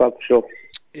our footy club for sure.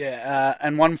 Yeah,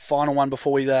 and one final one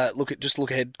before we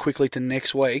look ahead quickly to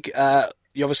next week.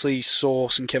 You obviously saw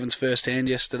St Kevin's firsthand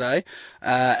yesterday.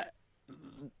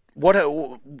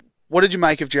 What did you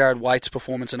make of Jared Waite's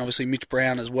performance, and obviously Mitch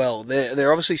Brown as well?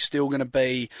 They're obviously still going to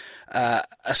be a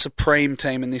supreme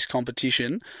team in this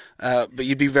competition, but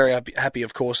you'd be very happy,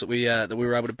 of course, that we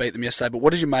were able to beat them yesterday. But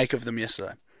what did you make of them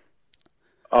yesterday?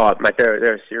 Oh, mate,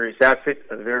 they're a serious outfit,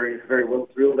 a very, very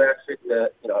well-drilled outfit, and a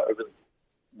really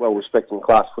well-respected and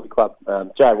class footy club.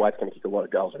 Jared Waite's going to kick a lot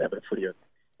of goals in amateur footy,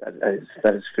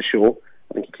 that is for sure.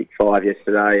 I think he kicked 5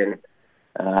 yesterday, and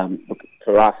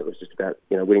for us it was just about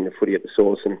winning the footy at the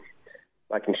source and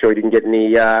making sure he didn't get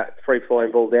any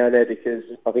free-flying ball down there, because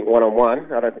I think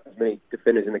one-on-one, I don't think there's many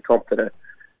defenders in the comp that are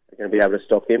going to be able to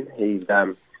stop him. He's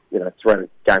thrown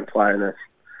game player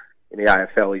in the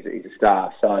AFL. He's a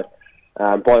star. So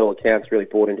by all accounts, really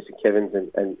bought into St Kevin's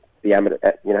and the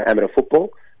amateur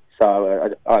football.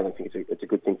 So I don't think it's a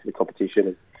good thing for the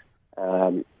competition.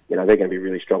 And, they're going to be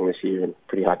really strong this year and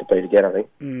pretty hard to beat again, I think.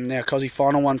 Now, Cosy,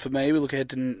 final one for me. We look ahead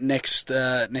to next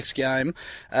game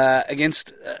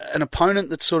against an opponent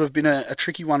that's sort of been a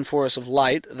tricky one for us of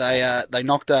late. They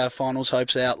knocked our finals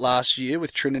hopes out last year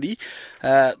with Trinity,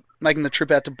 making the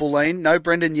trip out to Bulleen. No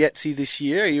Brendan Yetzi this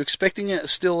year. Are you expecting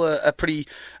still a pretty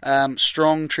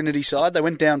strong Trinity side? They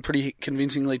went down pretty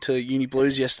convincingly to Uni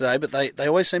Blues yesterday, but they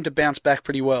always seem to bounce back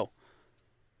pretty well.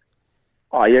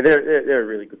 Oh, yeah, they're a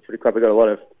really good footy club. We've got a lot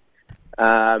of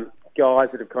guys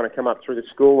that have kind of come up through the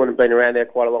school and have been around there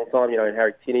quite a long time, and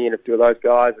Harry Tinney and a few of those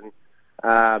guys, and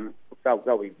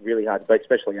they'll be really hard to beat,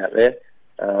 especially out there.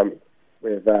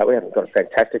 We haven't got a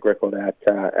fantastic record out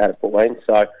at Bulleen,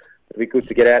 so it'll be good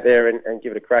to get out there and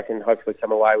give it a crack and hopefully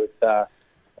come away with a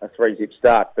 3-zip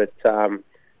start. But they're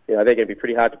going to be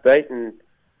pretty hard to beat, and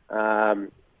I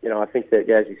think that,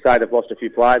 as you say, they've lost a few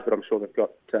players, but I'm sure they've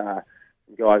got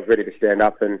guys ready to stand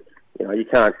up, and you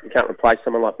can't replace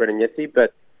someone like Brendan Yetzi,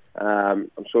 but I'm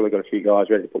sure they've got a few guys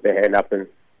ready to put their hand up and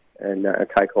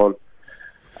take on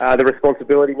the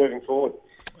responsibility moving forward.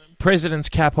 President's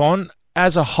cap on.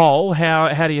 As a whole,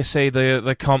 how do you see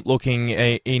the comp looking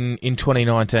in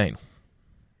 2019?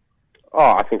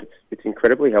 Oh, I think it's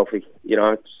incredibly healthy.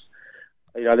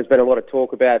 There's been a lot of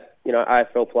talk about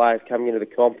AFL players coming into the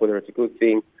comp, whether it's a good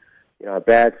thing, a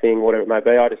bad thing, whatever it may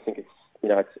be. I just think it's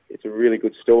a really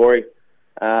good story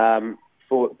for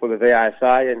the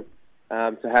VAFA,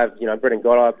 and to have Brendan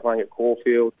Goddard playing at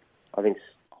Caulfield, I think it's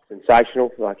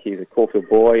sensational. Like, he's a Caulfield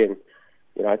boy, and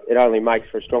it only makes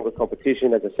for a stronger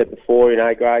competition. As I said before, in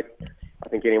A grade, I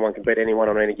think anyone can beat anyone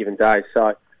on any given day.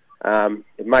 So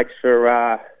it makes for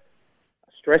a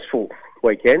stressful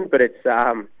weekend, but it's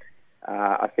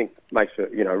I think makes for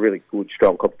a really good,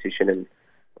 strong competition, and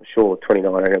I'm sure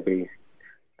 2019 will be.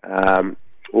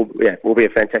 Will be a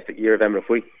fantastic year of amateur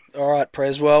footy. All right,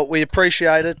 Prez. Well, we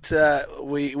appreciate it.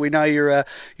 We know you're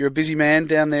a busy man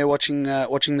down there watching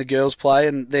the girls play,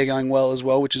 and they're going well as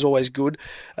well, which is always good.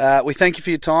 We thank you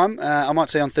for your time. I might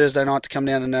see you on Thursday night to come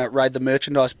down and raid the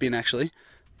merchandise bin, actually.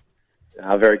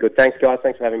 Very good. Thanks, guys.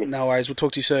 Thanks for having me. No worries. We'll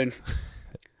talk to you soon.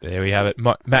 There we have it.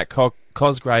 Matt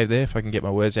Cosgrave there, if I can get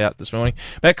my words out this morning.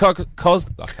 Matt Cosgrave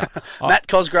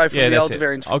from the old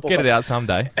Xaverians football. I'll get it out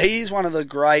someday. He's one of the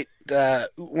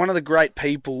great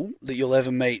people that you'll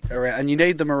ever meet around, and you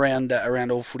need them around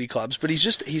all footy clubs. But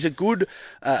he's a good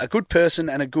person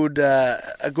and a good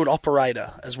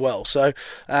operator as well. So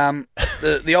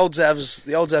the old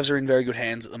Zavs are in very good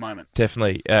hands at the moment.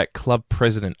 Definitely, club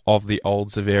president of the old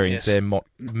Xaverians. Yes. There,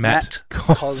 Matt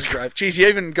Cosgrave. Jeez, you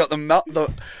even got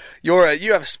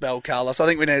you have a spell, Carlos. I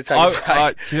think we need to take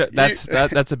a break.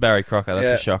 That's a Barry Crocker.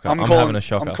 That's a shocker. I'm having a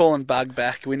shocker. I'm calling Bug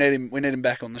back. We need him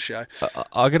back on the show.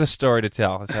 I've got a story to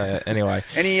tell. I'll tell you. Anyway,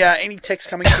 any text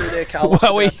coming through there, Carlos?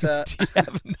 Well, we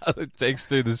have another text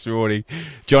through this morning.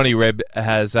 Johnny Reb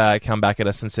has come back at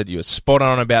us and said you were spot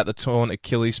on about the torn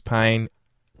Achilles pain.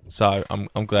 So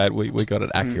I'm glad we got it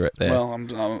accurate there.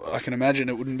 Well, I can imagine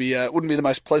it wouldn't be the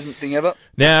most pleasant thing ever.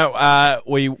 Now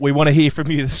we want to hear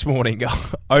from you this morning.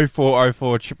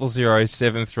 0404 000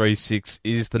 736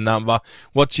 is the number.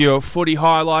 What's your footy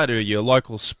highlight or your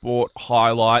local sport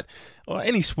highlight, or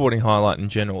any sporting highlight in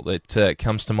general that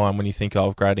comes to mind when you think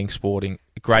of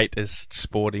greatest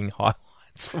sporting highlights?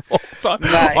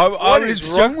 Mate, what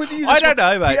is wrong with you? I don't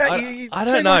know, mate. You I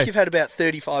seem don't know. like you've had about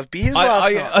 35 beers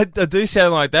last night. I do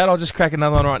sound like that. I'll just crack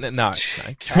another one right now. No,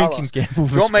 drink and gamble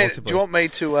responsibly. Do you want me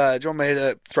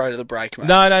to throw to the break, mate?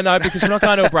 No, because we're not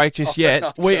going to a break just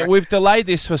yet. We've delayed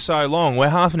this for so long. We're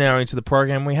half an hour into the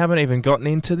program. We haven't even gotten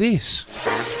into this.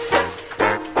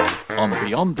 On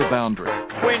Beyond the Boundary.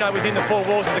 We know within the four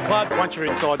walls of the club, once you're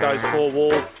inside those four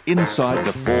walls. Inside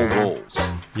the four walls.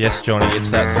 Yes, Johnny, it's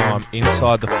that time.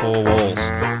 Inside the four walls.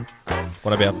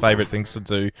 One of our favourite things to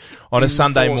do on a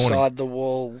Sunday morning. Inside the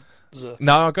walls.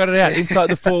 No, I got it out. Inside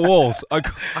the four walls. I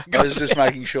was just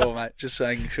making sure, mate. Just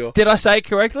saying sure. Did I say it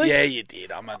correctly? Yeah, you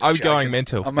did. I'm going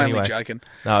mental. I'm only joking.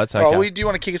 No, it's okay. Right, do you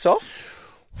want to kick us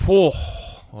off? Well,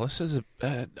 this is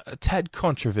a tad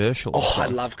controversial. I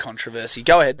love controversy.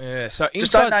 Go ahead. Yeah, so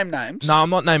just don't name names. No, I'm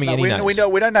not naming any names. We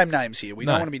don't name names here. We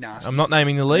don't want to be nasty. I'm not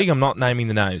naming the league. I'm not naming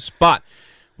the names. But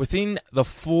within the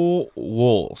four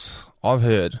walls, I've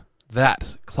heard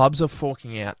that clubs are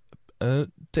forking out a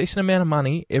decent amount of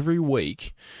money every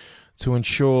week to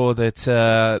ensure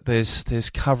that there's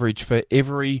coverage for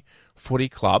every footy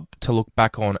club to look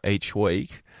back on each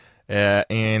week.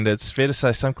 And it's fair to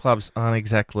say some clubs aren't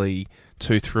exactly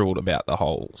too thrilled about the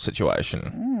whole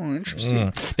situation. Oh,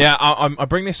 interesting. Now, I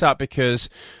bring this up because,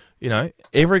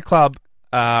 every club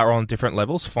are on different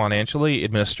levels financially,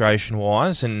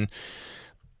 administration-wise, and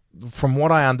from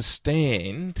what I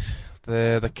understand,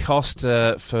 the cost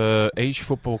for each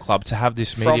football club to have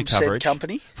this media coverage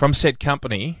from said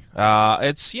company,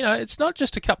 it's not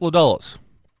just a couple of dollars.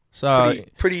 So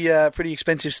pretty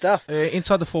expensive stuff.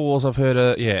 Inside the four walls, I've heard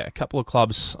a couple of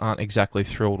clubs aren't exactly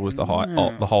thrilled with the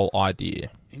whole idea.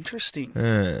 Interesting.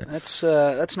 Yeah. That's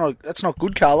not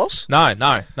good, Carlos. No.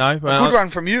 A good one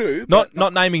from you.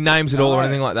 Not naming names at all or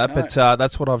anything like that, but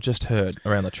that's what I've just heard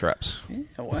around the traps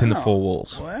within the four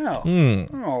walls. Wow.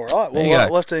 All right. Well,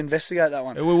 we'll have to investigate that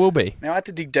one. We will be. Now I had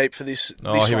to dig deep for this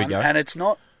here one, we go. And it's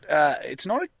not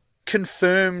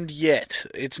confirmed yet.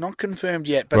 It's not confirmed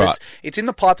yet, but right. it's in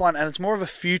the pipeline, and it's more of a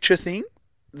future thing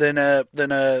than a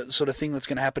sort of thing that's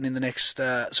going to happen in the next.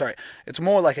 It's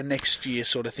more like a next year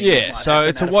sort of thing. Yeah, so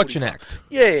it's a watch and act.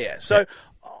 Yeah. So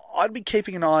I'd be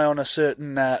keeping an eye on a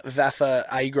certain VAFA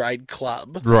A grade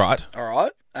club. Right. All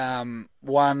right.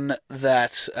 One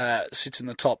that sits in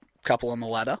the top couple on the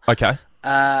ladder. Okay.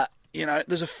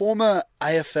 There's a former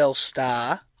AFL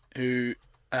star who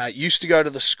used to go to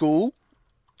the school.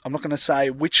 I'm not going to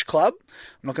say which club.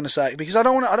 I'm not going to say because I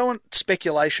don't want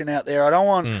speculation out there. I don't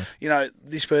want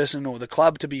this person or the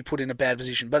club to be put in a bad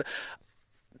position. But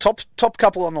top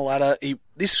couple on the ladder.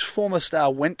 This former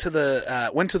star went to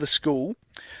the school,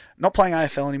 not playing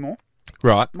AFL anymore.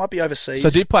 Right, might be overseas.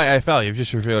 So did play AFL? You've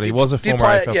just revealed he was a former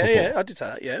AFL footballer. Yeah, I did say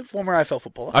that. Yeah, former AFL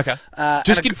footballer. Okay,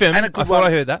 just confirm. I thought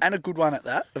I heard that. And a good one at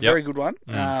that. Very good one.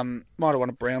 Might have won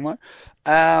a Brownlow.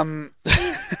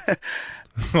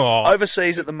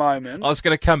 Overseas at the moment. I was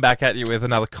going to come back at you with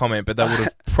another comment, but that would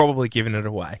have probably given it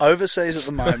away. Overseas at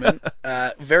the moment,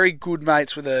 very good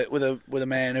mates with a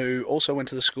man who also went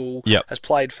to the school. Yep. Has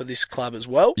played for this club as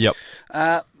well. Yep.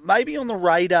 Maybe on the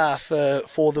radar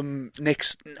for them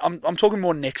next. I'm talking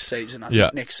more next season. I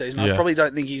think next season. I probably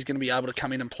don't think he's going to be able to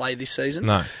come in and play this season.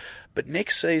 No. But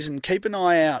next season, keep an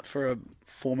eye out for a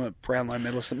former Brownlow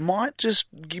medalist that might just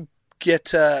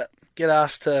get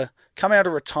asked to come out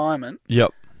of retirement.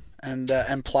 Yep.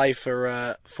 And play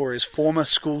for his former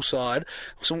school side.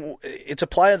 So it's a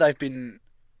player they've been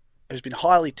who's been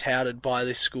highly touted by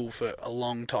this school for a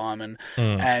long time,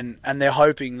 and they're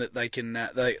hoping that they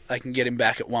can get him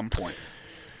back at one point.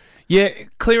 Yeah,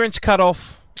 clearance cut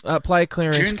off. Player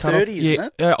clearance June cut 30, off. isn't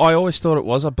it? Yeah, I always thought it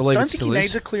was. I believe Don't it think still he is.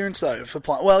 needs a clearance though for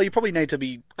playing. Well, you probably need to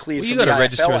be cleared. You've from got to the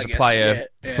register AFL, as a I guess. player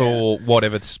for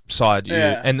whatever side you,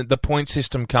 Yeah. and the point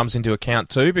system comes into account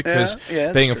too. Because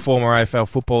that's being a true. former AFL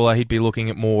footballer, he'd be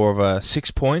looking at more of a 6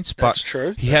 points. But That's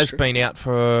true. He That's has true. been out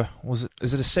for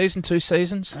is it a season, 2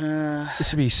 seasons?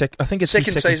 This would be I think it's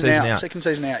second his second season out. Second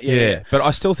season out. Yeah. But I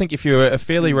still think if you're a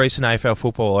fairly recent AFL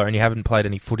footballer and you haven't played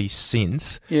any footy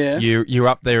since, Yeah. you're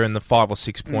up there in the 5 or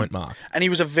 6 point mark. And he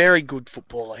was a very good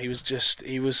footballer. He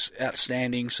was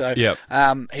outstanding. So Yep.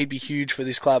 he'd be huge for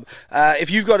this club. If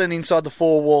you've got an inside the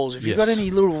four walls, if you've got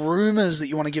any little rumours that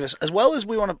you want to give us, as well as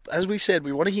we want to, as we said,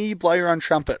 we want to hear you blow your own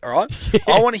trumpet. All right.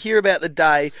 I want to hear about the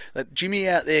day that Jimmy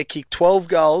out there kicked 12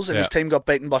 goals and his team got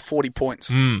beaten by 40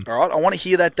 points. All right. I want to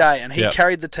hear that day, and he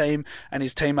carried the team, and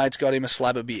his teammates got him a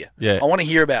slab of beer. Yeah. I want to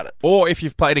hear about it. Or if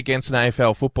you've played against an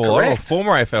AFL footballer or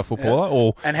former AFL footballer,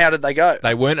 or and how did they go?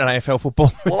 They weren't an AFL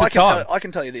footballer at Well, the time. I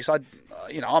can tell you this. I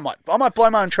might blow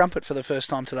my own trumpet for the first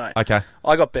time today. Okay.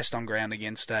 I got best on ground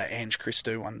against Ange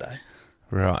Christou one day.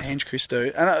 Right. Ange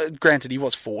Christou. And granted, he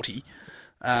was 40,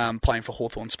 playing for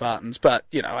Hawthorn Spartans, but,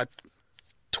 I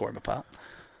tore him apart.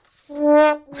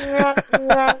 I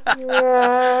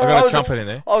got a trumpet in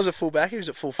there. I was a fullback. He was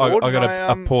at full forward. I got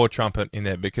a poor trumpet in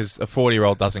there because a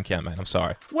 40-year-old doesn't count, man. I'm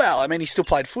sorry. Well, I mean, he still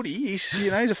played footy. He's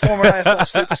a former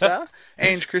AFL superstar,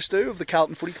 Ange Christou of the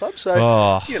Carlton Footy Club. So,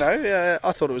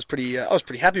 I thought it was pretty. I was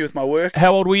pretty happy with my work.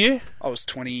 How old were you? I was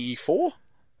 24.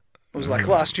 It was like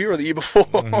last year or the year before.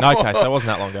 Okay, so it wasn't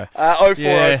that long ago.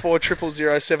 0404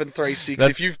 000 736.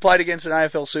 If you've played against an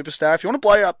AFL superstar, if you want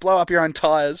to blow up your own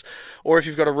tyres, or if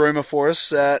you've got a rumour for us,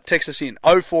 text us in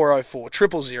 0404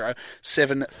 000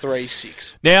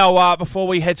 736. Now, before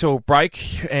we head to a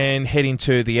break and head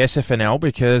into the SFNL,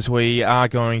 because we are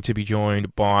going to be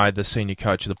joined by the senior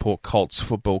coach of the Port Colts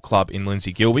Football Club in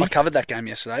Lindsay, Gilbee. I covered that game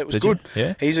yesterday. It was Did good. you?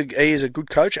 Yeah. He is a good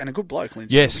coach and a good bloke,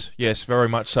 Lindsay. Yes, very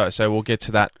much so. So we'll get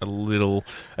to that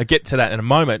get to that in a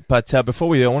moment. But before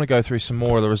we do, I want to go through some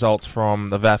more of the results from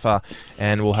the VAFA,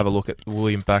 and we'll have a look at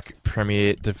William Buck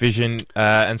Premier Division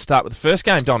and start with the first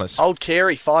game, Donis. Old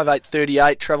Carey,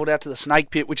 5'8", travelled out to the Snake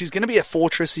Pit, which is going to be a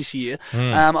fortress this year.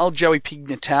 Old Joey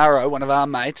Pignataro, one of our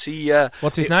mates.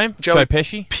 What's his name? Joey Joe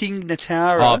Pesci?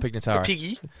 Pignataro. Oh, Pignataro. The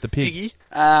piggy. The pig. Piggy.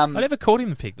 I never called him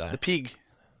the pig, though. The pig.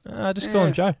 Just call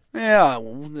him Joe. Yeah,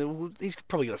 well, he's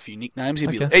probably got a few nicknames.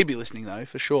 He'd be listening though,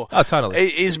 for sure. Oh, totally.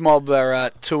 His mob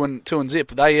are 2 and zip.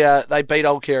 They beat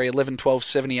Old Carey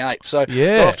 11-12-78. So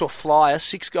got off to a flyer.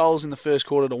 6 goals in the first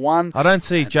quarter to 1. I don't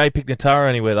see Jay Pignataro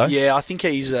anywhere though. Yeah, I think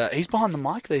he's behind the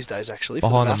mic these days. Actually,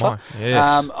 behind for the mic.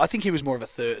 Yes. I think he was more of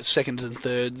a seconds and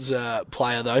thirds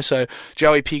player though. So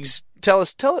Joey Pigs. Tell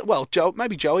it. Well,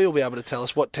 maybe Joey will be able to tell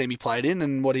us what team he played in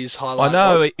and what his highlight was.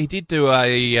 I know he did do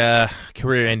a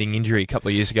career-ending injury a couple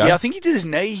of years ago. Yeah, I think he did his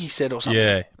knee. He said or something.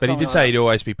 Yeah, but he did say he'd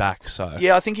always be back. So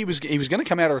yeah, I think he was going to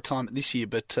come out of retirement this year,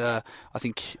 but I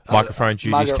think microphone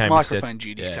duties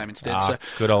came instead. Ah, so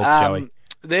good old Joey.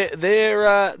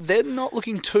 They're not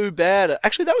looking too bad.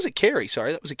 Actually, that was at Carey.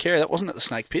 Sorry, that was at Carey. That wasn't at the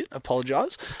Snake Pit.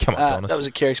 Apologise. Come on, Donis. That was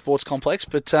at Carey Sports Complex.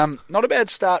 But not a bad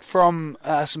start from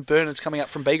some Bernards coming up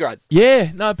from B grade.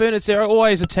 Yeah, no, Bernards, they're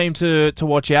always a team to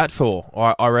watch out for,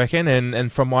 I reckon.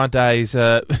 And from my days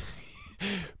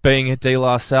being at De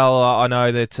La Salle, I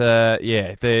know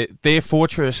that their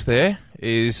fortress there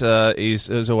is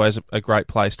always a great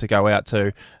place to go out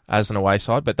to as an away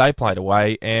side, but they played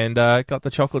away and got the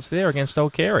chocolates there against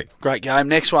Old Carey. Great game.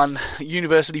 Next one,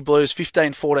 University Blues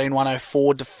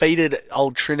 15-14-104 defeated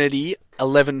Old Trinity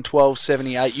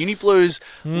 11-12-78. Uni Blues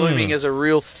looming as a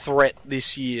real threat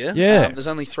this year. Yeah. There's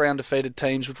only 3 undefeated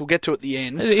teams, which we'll get to at the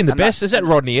end. In the best, is that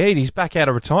Rodney Eade? He's back out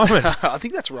of retirement. I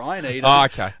think that's Ryan Eade. Oh,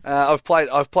 okay. I've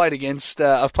played against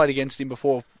him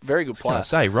before. Very good player. I was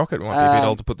going to say, Rocket might be a bit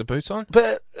old to put the boots on.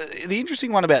 But the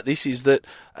interesting one about this is that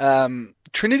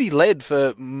Trinity led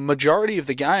for majority of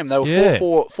the game. They were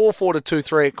 4-4 to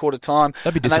 2-3 at quarter time.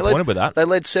 They'd be disappointed with that. They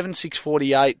led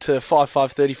 7-6-48 to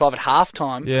 5-5-35 at half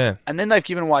time. Yeah. And then they've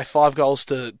given away 5 goals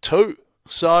to 2.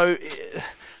 So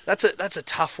that's a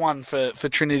tough one for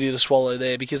Trinity to swallow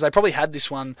there, because they probably had this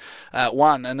one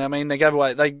won. And I mean, they gave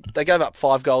up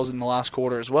 5 goals in the last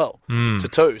quarter as well to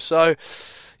 2. So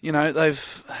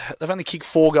they've only kicked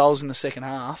 4 goals in the second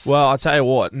half. Well, I'll tell you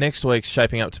what, next week's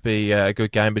shaping up to be a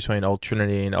good game between Old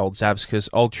Trinity and Old Zabs, because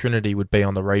Old Trinity would be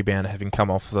on the rebound, having come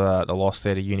off the loss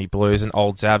there to Uni Blues, and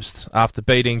Old Zabs, after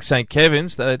beating St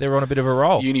Kevin's, they're on a bit of a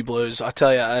roll. Uni Blues, I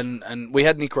tell you, and we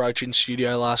had Nick Roach in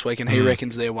studio last week, and he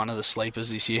reckons they're one of the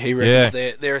sleepers this year. He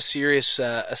reckons they're a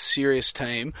serious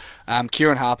team.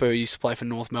 Kieran Harper, who used to play for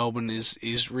North Melbourne,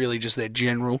 is really just their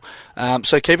general.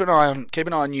 So keep an eye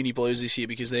on Uni Blues this year,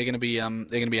 because they're going to be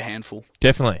a handful.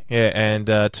 Definitely, yeah,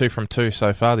 and 2 from 2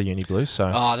 so far, the Uni Blues.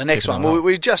 So the next one,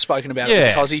 we've just spoken about it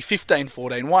with Cosy.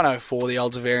 15-14, 104, the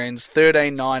Old Xaverians,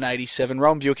 13-9, 87.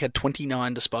 Rowan Buick had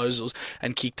 29 disposals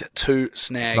and kicked 2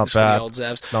 snags for the Old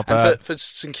Zavs. Not bad. And for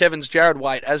St Kevin's, Jared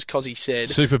Waite, as Cosy said,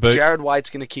 Super boot. Jared Waite's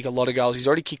going to kick a lot of goals. He's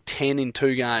already kicked 10 in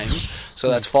 2 games, so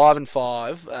that's 5 and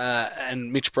 5.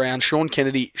 And Mitch Brown, Sean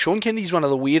Kennedy. Sean Kennedy's one of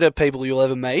the weirder people you'll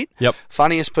ever meet. Yep.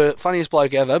 Funniest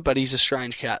bloke ever, but he's a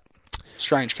strange cat.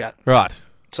 Right.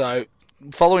 So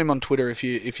follow him on Twitter if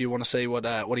you want to see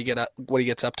what he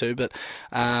gets up to. But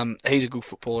he's a good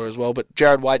footballer as well. But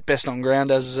Jared Waite, best on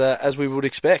ground as we would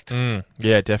expect.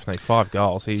 Yeah, definitely 5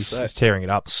 goals. He's tearing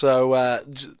it up. So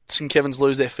St Kevin's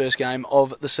lose their first game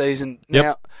of the season.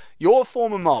 Now, your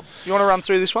former mob. You want to run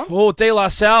through this one? Oh, De La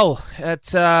Salle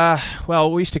at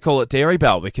we used to call it Dairy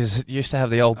Bell, because it used to have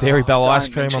the old Dairy Bell ice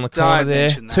cream on the corner there.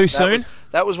 Too soon.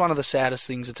 That was one of the saddest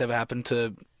things that's ever happened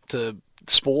to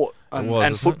sport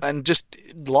and just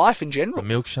life in general. The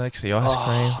milkshakes, the ice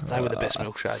cream. They were the best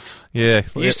milkshakes. Yeah.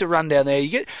 You used to run down there.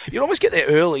 You'd almost get there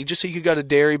early just so you could go to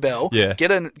Dairy Bell,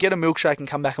 get a milkshake and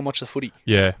come back and watch the footy.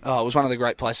 Yeah. Oh, it was one of the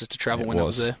great places to travel when it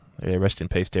was there. Yeah, rest in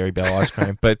peace, Dairy Bell ice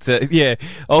cream. But,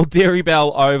 old Dairy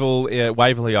Bell Oval,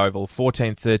 Waverley Oval,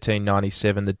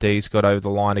 14-13-97. The D's got over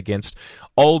the line against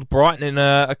Old Brighton in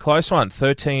a close one,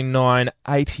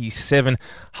 13-9-87.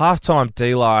 Half-time,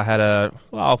 D-La had I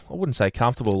wouldn't say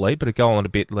comfortable lead, but a goal and a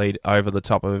bit lead over the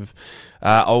top of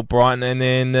Old Brighton. And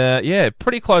then,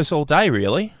 pretty close all day,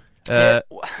 really.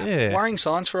 Worrying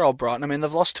signs for Old Brighton. I mean,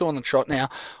 they've lost 2 on the trot now.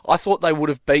 I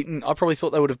probably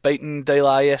thought they would have beaten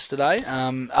De-La yesterday.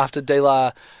 After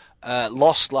De-La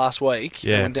lost last week,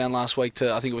 they went down last week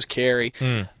to, I think it was Carey.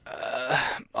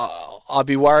 I'd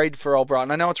be worried for Old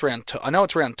Brighton. I know it's round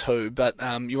 2, but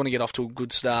you want to get off to a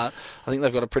good start. I think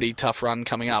they've got a pretty tough run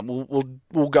coming up.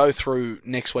 We'll go through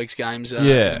next week's games in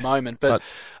a moment, but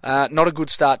not a good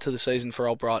start to the season for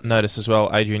Old Brighton. Notice as well,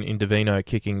 Adrian Indovino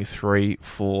kicking 3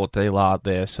 for Dillard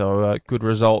there, so a good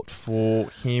result for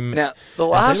him. Now the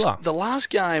last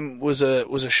game was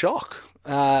a shock.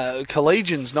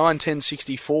 Collegians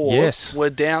 9-10-64 were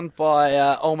down by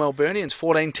Old Melburnians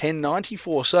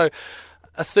 14-10-94. So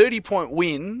a 30-point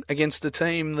win against a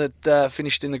team that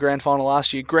finished in the grand final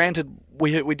last year. Granted,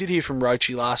 we did hear from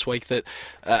Roachy last week that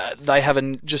they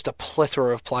have just a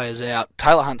plethora of players out.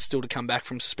 Taylor Hunt's still to come back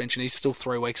from suspension. He's still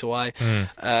 3 weeks away.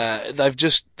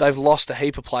 They've lost a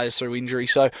heap of players through injury.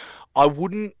 So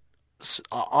I'm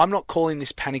not calling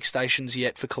this panic stations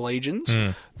yet for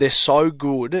Collegians. They're so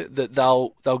good that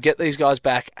they'll get these guys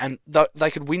back, and they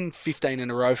could win 15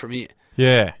 in a row from here.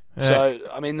 Yeah. So,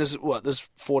 I mean, there's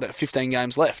 15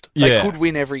 games left. They could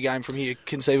win every game from here,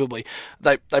 conceivably.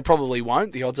 They probably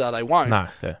won't. The odds are they won't. No,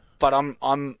 yeah. But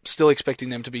I'm still expecting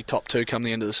them to be top 2 come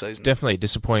the end of the season. Definitely a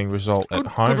disappointing result at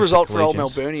home. Good result for Old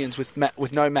Melburnians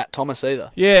with no Matt Thomas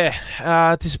either.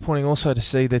 Yeah, disappointing also to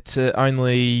see that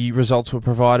only results were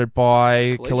provided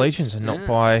by Collegians and not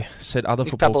by said other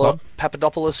football club.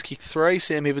 Papadopoulos kicked 3,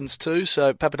 Sam Hibbins 2,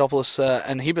 so Papadopoulos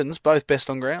and Hibbins both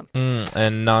best on ground.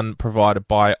 And none provided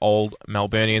by Old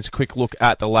Melburnians. Quick look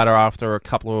at the ladder after a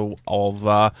couple of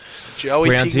Joey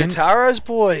rounds Pignataro's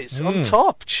boys on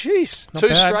top. Jeez, Not 2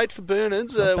 bad. straight for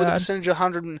Bernards with a percentage of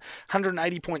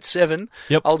 180.7.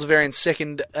 Yep. Old Xaverians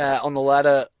second on the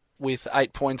ladder with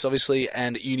 8 points, obviously,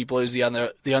 and Uni Blues the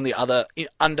only other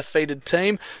undefeated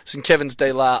team. St Kevin's,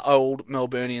 De-La, Old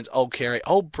Melburnians, Old Carey,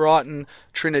 Old Brighton,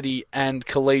 Trinity, and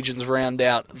Collegians round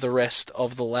out the rest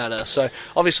of the ladder. So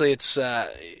obviously it's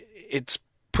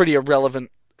pretty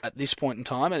irrelevant at this point in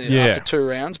time after 2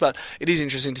 rounds, but it is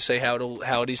interesting to see how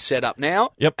it is set up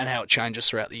now and how it changes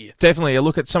throughout the year. Definitely a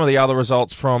look at some of the other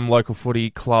results from local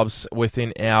footy clubs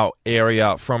within our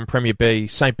area. From Premier B,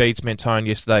 St Bede's Mentone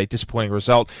yesterday, disappointing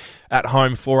result. At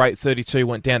home, 4-8-32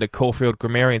 went down to Caulfield.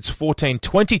 Grammarians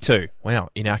 14-22. Wow,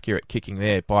 inaccurate kicking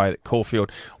there by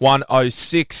Caulfield.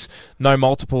 1-06. No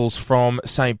multiples from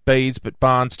St Bede's, but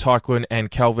Barnes, Tyquin and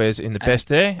Calvez in the best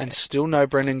there. And still no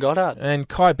Brendan Goddard. And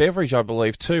Kai Beveridge, I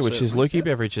believe, too. too, which is Lukey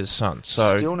Beveridge's son.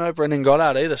 So still no Brendan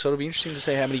Goddard either, so it'll be interesting to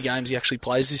see how many games he actually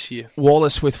plays this year.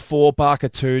 Wallace with 4, Barker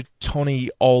 2, Tony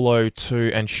Olo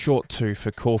 2, and Short 2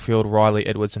 for Caulfield, Riley,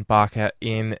 Edwards and Barker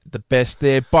in the best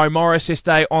there. Bo Morris this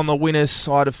day on the winners'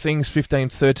 side of things,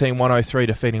 15-13, 103,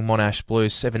 defeating Monash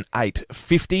Blues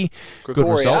 7-8-50. Good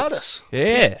result. Gregoriadis.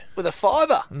 Yeah. With a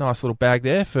fiver. Nice little bag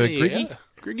there for Griggy. Yeah.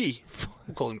 Griggy.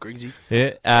 We'll call him Griggsy.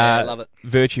 Yeah, I love it.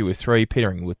 Virtue with 3,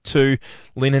 Pittering with 2,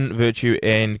 Lennon, Virtue,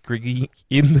 and Griggy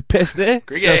in the best there.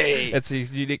 Griggy! So that's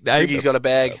his unique name. Griggy's got a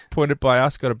bag. Pointed by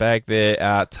us, got a bag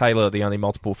there. Taylor, the only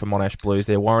multiple for Monash Blues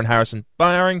there. Warren Harrison,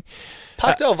 Barring.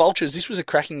 Parkdale Vultures, this was a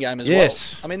cracking game as well.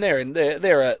 I mean,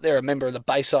 they're a member of the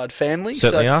Bayside family.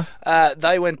 Certainly are.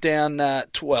 They went down,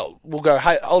 we'll go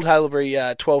Old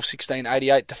Haileybury 12-16,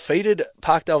 88, defeated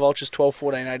Parkdale Vultures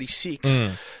 12-14, 86.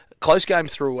 Close game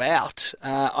throughout.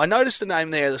 I noticed a name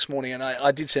there this morning, and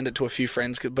I did send it to a few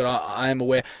friends, but I am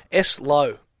aware. S.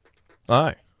 Lowe.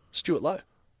 Oh. Stuart Lowe.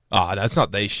 Oh, no, it's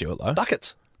not the Stuart Lowe.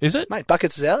 Buckets. Is it? Mate,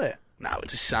 Buckets is out there. No,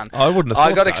 it's his son. I wouldn't have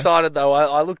thought I got so. excited, though.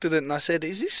 I looked at it and I said,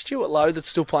 is this Stuart Lowe that's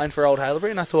still playing for Old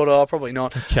Haileybury? And I thought, probably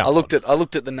not. I looked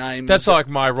at the names. That's like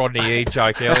my Rodney E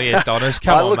joke earlier, Donners.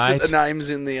 Come on, mate. I looked at the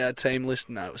names in the team list.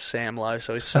 No, it was Sam Lowe,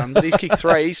 so his son. But he's kicked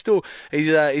 3. He's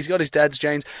got his dad's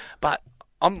genes. But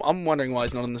I'm wondering why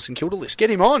he's not on the St Kilda list.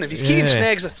 Get him on. If he's kicking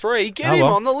snags of 3, get him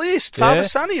on the list. Father,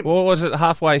 son him. What was it,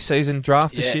 halfway season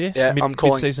draft this year? Yeah, I'm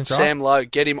calling mid-season draft? Sam Lowe.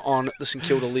 Get him on the St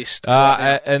Kilda list.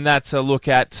 And that's a look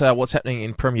at what's happening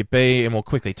in Premier B, and we'll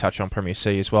quickly touch on Premier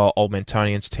C as well. Old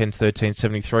Mentonians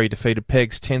 10-13-73, defeated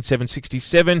Pegs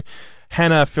 10-7-67.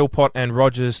 Hannah, Philpott and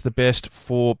Rogers, the best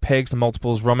for Pegs. The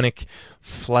multiples, Romanic,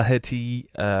 Flaherty.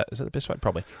 Is that the best way?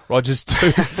 Probably. Rogers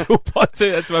 2, Philpott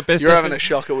 2. That's my best. You're having a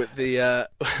shocker with the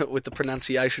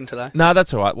pronunciation today. No,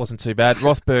 that's all right. Wasn't too bad.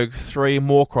 Rothberg 3,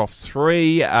 Moorcroft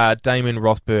 3. Damon,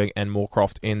 Rothberg and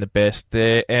Moorcroft in the best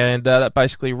there. And that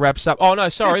basically wraps up. Oh, no,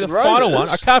 sorry. The final one.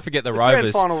 I can't forget the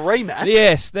Rovers. Grand final rematch.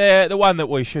 Yes, they're the one that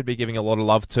we should be giving a lot of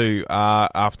love to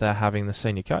after having the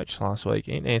senior coach last week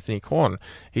in Anthony Corn.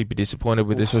 He'd be disappointed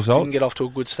with this result. Didn't get off to a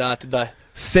good start, did they?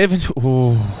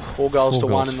 4 goals to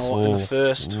 1 in the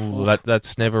first.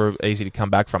 That's never easy to come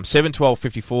back from.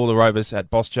 7-12-54, the Rovers at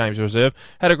Boss James Reserve.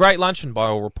 Had a great luncheon by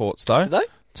all reports, though. Did they?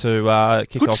 To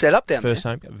kick good off setup down first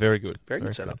there. Home. Very good. Very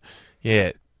good setup.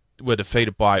 Yeah. Were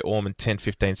defeated by Ormond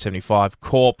 10-15-75.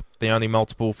 Corp, the only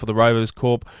multiple for the Rovers.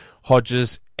 Corp,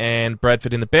 Hodges and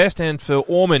Bradford in the best. And for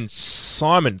Ormond,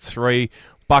 Simon 3,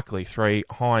 Buckley 3,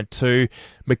 Hind 2,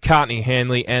 McCartney,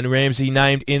 Hanley and Ramsey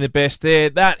named in the best there.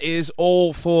 That is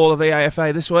all for the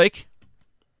VAFA this week.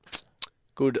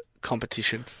 Good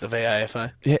competition, the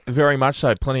VAFA. Yeah, very much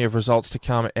so. Plenty of results to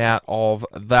come out of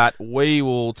that. We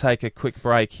will take a quick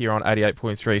break here on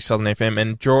 88.3 Southern FM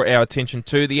and draw our attention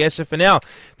to the SFNL.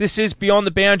 This is Beyond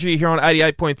the Boundary here on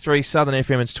 88.3 Southern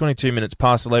FM. It's 22 minutes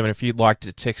past 11 if you'd like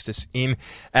to text us in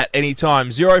at any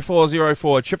time.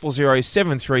 0404 000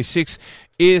 736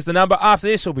 is the number. After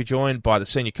this, we'll be joined by the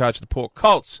senior coach of the Port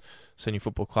Colts Senior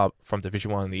Football Club from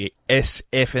Division 1 in the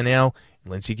SFNL,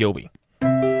 Lindsay Gilbee.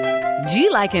 Do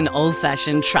you like an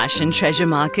old-fashioned trash and treasure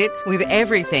market with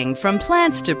everything from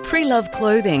plants to pre-loved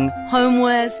clothing,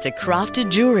 homewares to crafted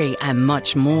jewellery and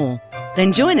much more?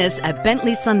 Then join us at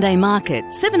Bentley Sunday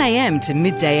Market, 7 a.m. to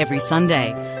midday every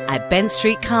Sunday at Bent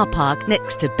Street Car Park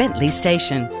next to Bentley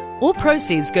Station. All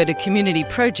proceeds go to community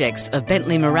projects of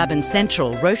Bentley Moorabbin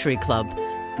Central Rotary Club.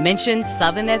 Mention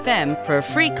Southern FM for a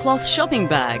free cloth shopping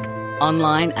bag.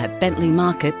 Online at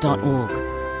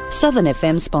bentleymarket.org. Southern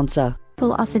FM sponsor.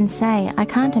 People often say, I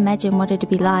can't imagine what it'd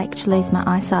be like to lose my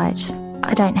eyesight.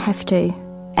 I don't have to.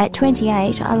 At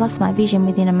 28, I lost my vision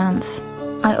within a month.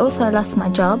 I also lost my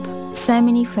job, so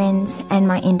many friends, and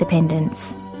my independence.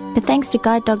 But thanks to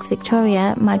Guide Dogs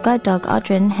Victoria, my guide dog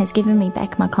Audrin has given me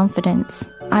back my confidence.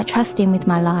 I trust him with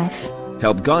my life.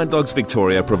 Help Guide Dogs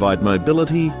Victoria provide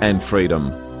mobility and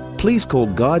freedom. Please call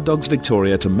Guide Dogs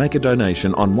Victoria to make a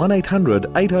donation on 1800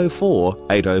 804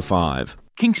 805.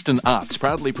 Kingston Arts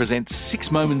proudly presents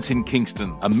 6 Moments in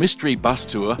Kingston, a mystery bus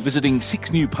tour visiting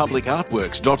 6 new public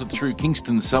artworks dotted through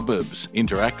Kingston suburbs.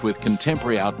 Interact with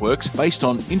contemporary artworks based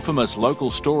on infamous local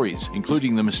stories,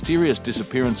 including the mysterious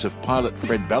disappearance of pilot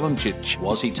Fred Balanchich.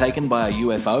 Was he taken by a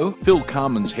UFO? Phil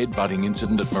Carman's headbutting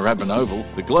incident at Moorabbin Oval.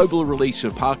 The global release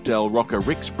of Parkdale rocker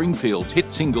Rick Springfield's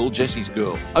hit single Jessie's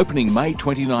Girl. Opening May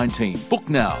 2019. Book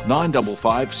now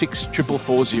 955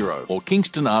 6440 or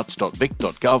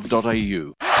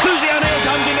kingstonarts.vic.gov.au. Susie O'Neill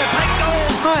comes in to take goal.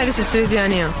 Hi, this is Susie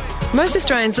O'Neill. Most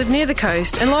Australians live near the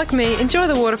coast and, like me, enjoy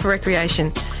the water for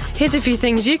recreation. Here's a few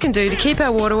things you can do to keep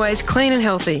our waterways clean and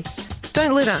healthy.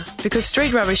 Don't litter, because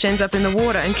street rubbish ends up in the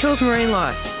water and kills marine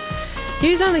life.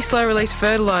 Use only slow-release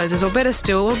fertilisers, or better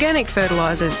still, organic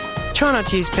fertilisers. Try not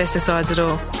to use pesticides at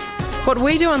all. What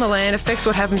we do on the land affects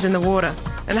what happens in the water.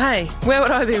 And hey, where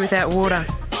would I be without water?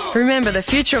 Remember, the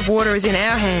future of water is in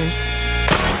our hands.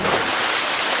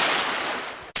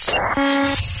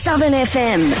 Southern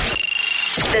FM.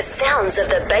 The sounds of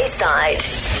the Bayside.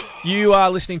 You are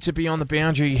listening to Beyond the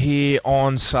Boundary here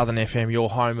on Southern FM,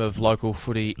 your home of local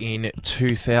footy in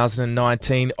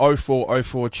 2019.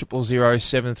 0404 000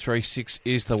 736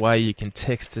 is the way you can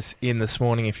text us in this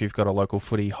morning if you've got a local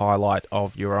footy highlight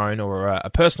of your own or a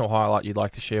personal highlight you'd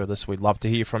like to share with us. We'd love to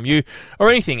hear from you or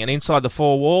anything. And inside the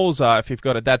four walls, if you've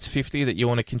got a Dad's 50 that you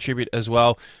want to contribute as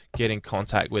well, get in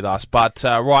contact with us. But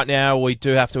right now, we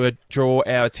do have to draw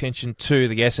our attention to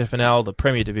the SFNL, the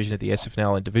Premier Division of the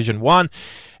SFNL in Division 1.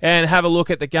 And have a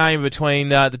look at the game between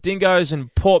the Dingoes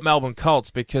and Port Melbourne Colts,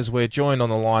 because we're joined on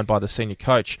the line by the senior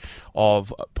coach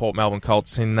of Port Melbourne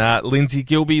Colts in Lindsay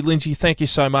Gilbee. Lindsay, thank you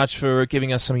so much for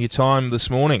giving us some of your time this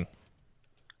morning.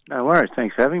 No worries.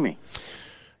 Thanks for having me.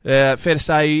 Fair to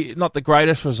say, not the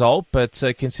greatest result, but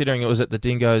considering it was at the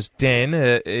Dingoes' den,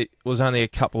 it was only a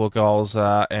couple of goals,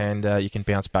 and you can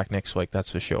bounce back next week, that's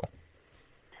for sure.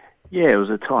 Yeah, it was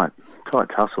a tight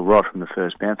tussle right from the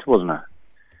first bounce. It wasn't a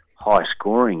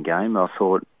high-scoring game. I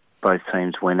thought both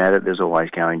teams went at it. There's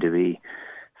always going to be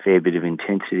a fair bit of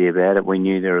intensity about it. We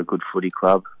knew they were a good footy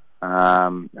club,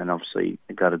 and obviously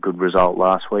they got a good result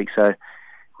last week, so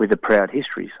with a proud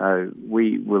history. So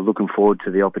we were looking forward to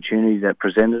the opportunity that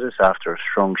presented us after a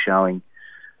strong showing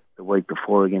the week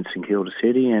before against St Kilda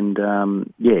City, and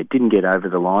it didn't get over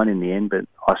the line in the end, but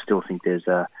I still think there's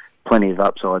plenty of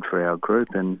upside for our group,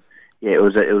 and it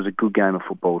was a good game of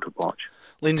football to watch.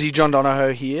 Lindsay, John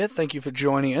Donohoe here. Thank you for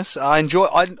joining us. I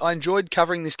enjoyed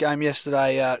covering this game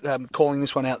yesterday, calling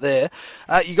this one out there.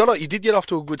 You did get off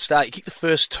to a good start. You kicked the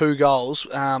first 2 goals,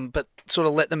 but sort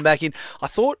of let them back in. I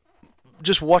thought,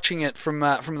 just watching it from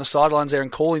the sidelines there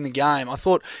and calling the game, I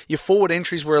thought your forward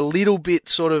entries were a little bit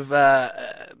sort of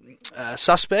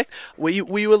suspect. Were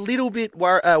you a little bit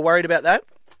worried about that?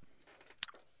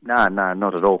 No,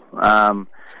 not at all.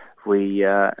 We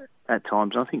at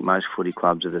times, I think most footy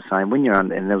clubs are the same. When you're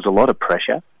under, and there was a lot of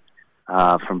pressure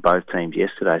from both teams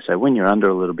yesterday. So when you're under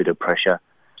a little bit of pressure,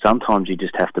 sometimes you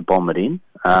just have to bomb it in,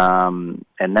 and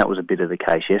that was a bit of the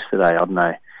case yesterday. I don't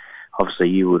know. Obviously,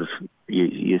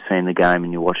 you've seen the game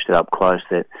and you watched it up close.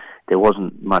 That there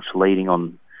wasn't much leading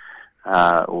on,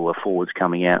 or the forwards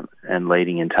coming out and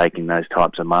leading and taking those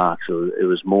types of marks. It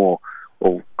was more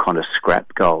all kind of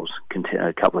scrap goals,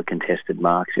 a couple of contested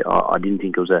marks. I didn't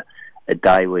think it was a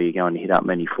day where you're going to hit up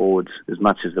many forwards. As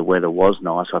much as the weather was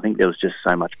nice, I think there was just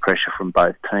so much pressure from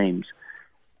both teams.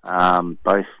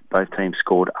 Both teams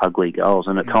scored ugly goals,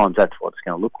 and at times that's what it's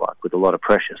going to look like with a lot of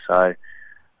pressure. So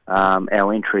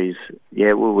our entries,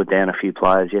 we were down a few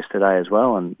players yesterday as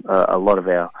well, and a lot of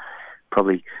our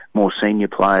probably more senior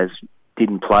players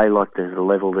didn't play like the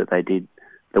level that they did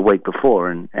the week before,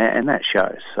 and that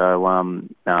shows. So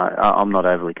I'm not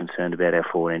overly concerned about our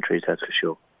forward entries, that's for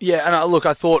sure. Yeah, and look,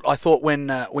 I thought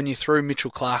when you threw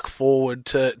Mitchell Clark forward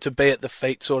to be at the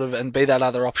feet sort of and be that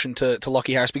other option to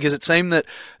Lockie Harris, because it seemed that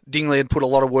Dingley had put a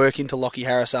lot of work into Lockie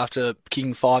Harris after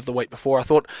kicking 5 the week before. I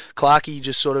thought Clarkie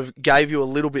just sort of gave you a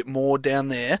little bit more down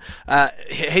there. I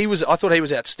thought he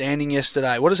was outstanding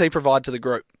yesterday. What does he provide to the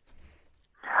group?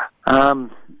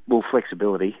 Well,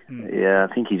 flexibility. Yeah,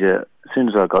 I think as soon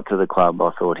as I got to the club,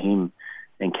 I thought him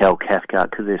and Cal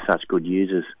Cathcart, because they're such good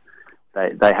users,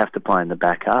 they have to play in the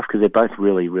back half because they're both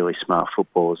really, really smart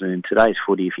footballers. And in today's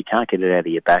footy, if you can't get it out of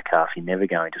your back half, you're never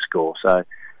going to score. So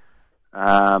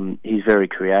he's very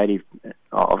creative,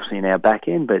 obviously, in our back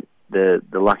end, but the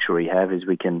luxury we have is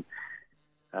we can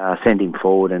send him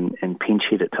forward and pinch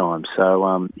hit at times. So,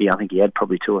 I think he had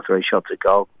probably 2 or 3 shots at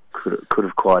goal. Could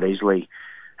have quite easily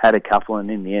had a couple, and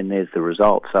in the end, there's the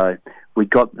result. So we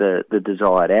got the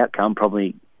desired outcome.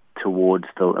 Probably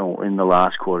in the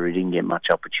last quarter, he didn't get much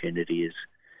opportunity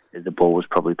as the ball was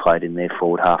probably played in their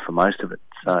forward half for most of it.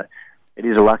 So it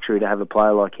is a luxury to have a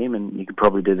player like him, and you could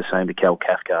probably do the same to Cal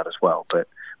Cathcart as well. But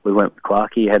we went with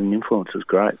Clark. He had an influence. It was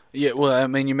great. Yeah, well, I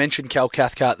mean, you mentioned Cal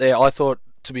Cathcart there. I thought,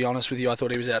 to be honest with you, I thought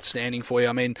he was outstanding for you.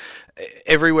 I mean,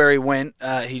 everywhere he went,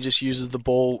 he just uses the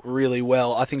ball really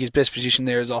well. I think his best position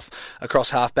there is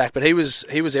across half-back, but he was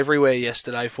everywhere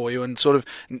yesterday for you and sort of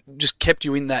just kept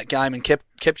you in that game and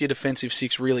kept your defensive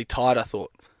 6 really tight, I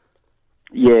thought.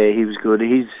 Yeah, he was good.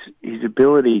 His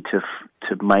ability to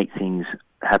make things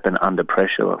happen under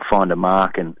pressure, like find a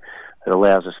mark, and it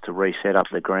allows us to reset up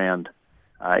the ground,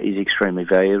 is extremely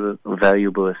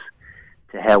valuable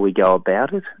to how we go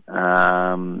about it.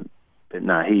 But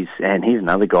no, he's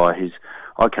another guy who's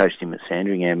I coached him at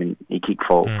Sandringham, and he kicked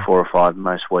 4 or 5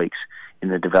 most weeks in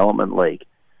the development league.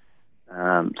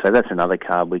 So that's another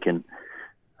card we can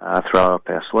throw up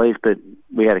our sleeve. But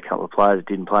we had a couple of players that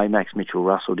didn't play. Max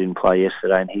Mitchell-Russell didn't play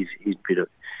yesterday, and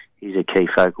he's a key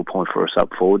focal point for us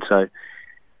up forward. So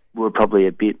we're probably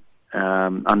a bit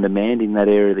undermanned in that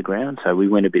area of the ground. So we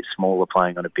went a bit smaller,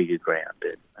 playing on a bigger ground.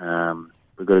 But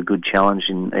we've got a good challenge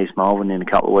in East Melbourne in a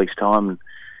couple of weeks' time, and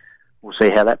we'll see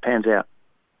how that pans out.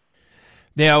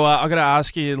 Now, I've got to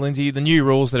ask you, Lindsay, the new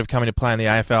rules that have come into play in the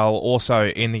AFL, also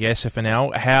in the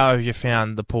SFNL, how have you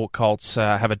found the Port Colts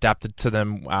have adapted to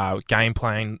them game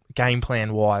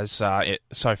plan-wise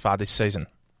so far this season?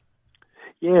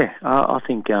 Yeah, I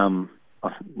think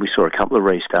we saw a couple of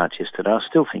restarts yesterday. I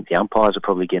still think the umpires are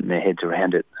probably getting their heads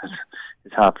around it.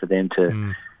 It's hard for them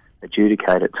to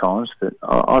adjudicate at times, but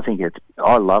I think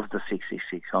I love the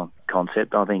 666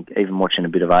 concept. I think even watching a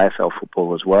bit of AFL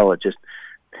football as well, it just,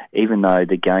 even though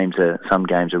some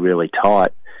games are really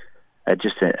tight,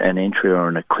 just an entry or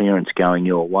a clearance going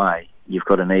your way, you've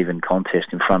got an even contest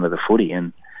in front of the footy,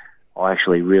 and I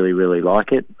actually really, really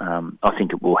like it. I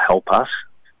think it will help us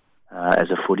as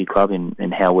a footy club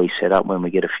in how we set up when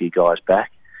we get a few guys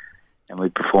back, and we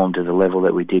perform to the level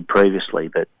that we did previously.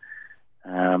 But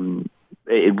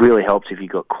it really helps if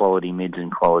you've got quality mids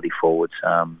and quality forwards,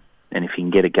 and if you can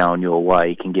get it going your way,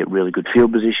 you can get really good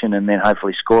field position and then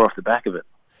hopefully score off the back of it.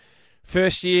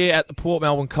 First year at the Port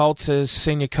Melbourne Colts as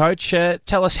senior coach.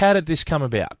 Tell us, how did this come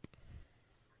about?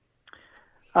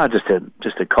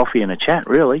 Just a coffee and a chat,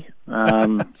 really. How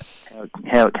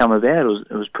it came about,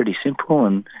 it was pretty simple,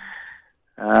 and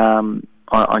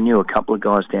I knew a couple of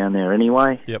guys down there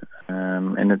anyway. Yep.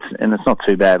 And it's not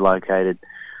too bad located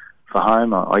for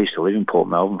home. I used to live in Port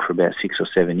Melbourne for about 6 or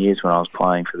 7 years when I was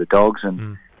playing for the Dogs,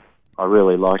 and I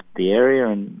really liked the area,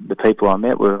 and the people I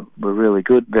met were really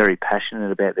good, very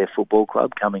passionate about their football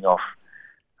club, coming off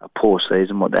a poor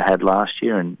season, what they had last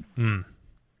year. And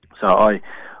so I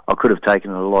could have taken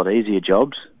a lot easier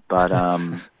jobs, but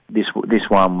this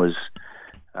one was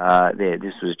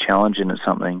this was a challenge, and it's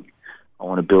something I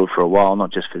want to build for a while,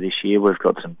 not just for this year. We've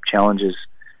got some challenges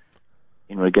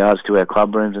in regards to our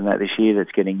club rooms and that this year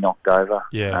that's getting knocked over.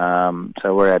 Yeah.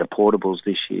 So we're out of portables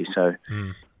this year, so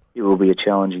it will be a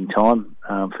challenging time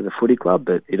for the footy club,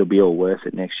 but it'll be all worth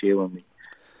it next year when we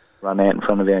run out in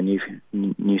front of our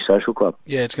new social club.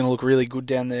 Yeah, it's going to look really good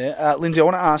down there. Lindsay, I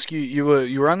want to ask you, you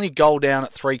were only a goal down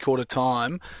at three-quarter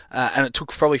time, and it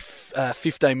took probably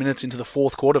 15 minutes into the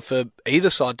fourth quarter for either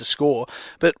side to score.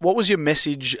 But what was your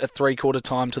message at three-quarter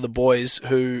time to the boys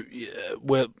who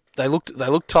they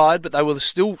looked tired, but they were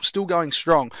still going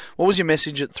strong? What was your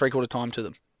message at three-quarter time to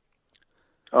them?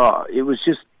 Oh, it was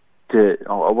just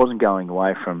I wasn't going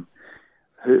away from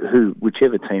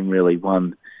whichever team really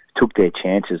won, took their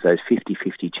chances, those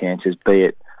 50-50 chances, be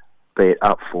it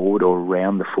up forward or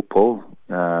around the football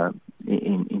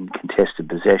in contested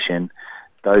possession.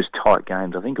 Those tight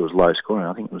games, I think it was low scoring.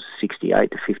 I think it was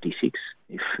 68-56.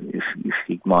 If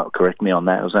you might correct me on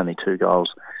that, it was only 2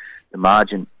 goals. The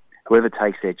margin, whoever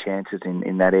takes their chances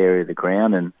in that area of the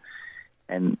ground,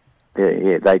 and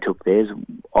they took theirs.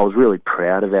 I was really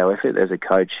proud of our effort as a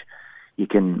coach. You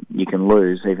can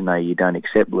lose, even though you don't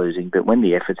accept losing, but when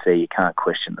the effort's there, you can't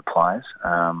question the players.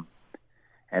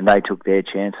 And they took their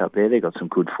chance up there. They got some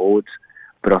good forwards,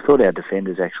 but I thought our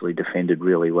defenders actually defended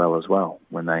really well as well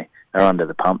when they're under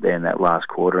the pump there in that last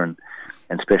quarter, and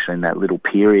especially in that little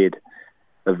period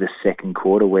of the second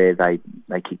quarter where they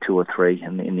kicked 2 or 3,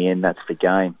 and in the end, that's the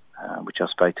game, which I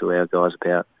spoke to our guys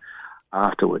about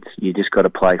afterwards. You just got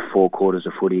to play 4 quarters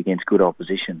of footy against good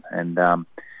opposition, and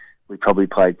we probably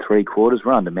played 3 quarters.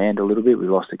 We're undermanned a little bit. We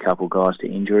lost a couple of guys to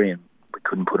injury, and we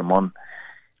couldn't put them on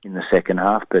in the second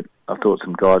half. But I thought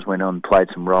some guys went on and played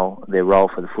their role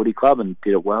for the footy club and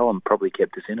did it well, and probably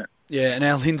kept us in it. Yeah.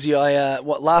 Now, Lindsay,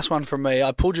 last one from me.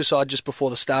 I pulled you aside just before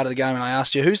the start of the game, and I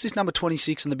asked you, who's this number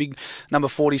 26 and the big number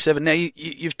 47? Now,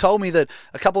 you've told me that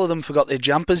a couple of them forgot their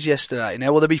jumpers yesterday.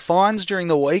 Now, will there be fines during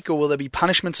the week, or will there be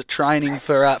punishments at training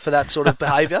for that sort of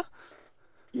behaviour?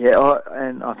 Yeah,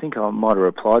 and I think I might have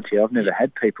replied to you. I've never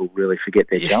had people really forget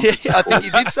their jumpers. Yeah, I think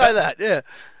you did say that, yeah.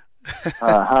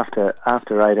 After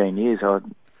 18 years,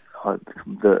 as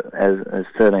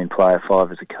 13 player,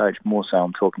 5 as a coach, more so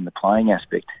I'm talking the playing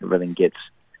aspect. Everything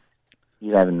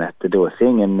you don't even have to do a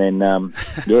thing. And then,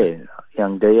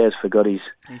 young Diaz forgot his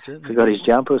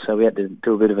jumper, so we had to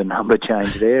do a bit of a number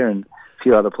change there, and a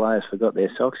few other players forgot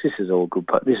their socks. This is all good.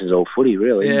 This is all footy,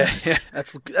 really. Yeah,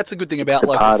 that's a good thing about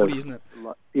local footy, isn't it?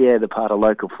 Yeah, the part of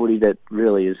local footy that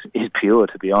really is pure,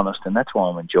 to be honest, and that's why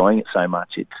I'm enjoying it so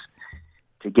much. It's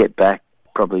to get back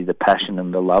probably the passion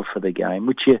and the love for the game,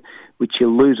 which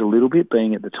you lose a little bit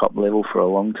being at the top level for a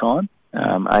long time,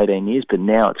 18 years. But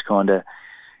now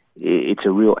it's a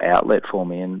real outlet for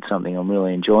me and something I'm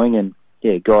really enjoying. And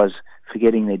yeah, guys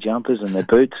forgetting their jumpers and their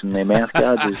boots and their mouth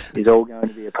guards is all going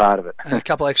to be a part of it. And a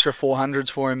couple extra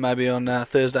 400s for him maybe on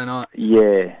Thursday night.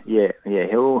 Yeah.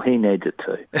 He needs it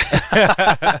too.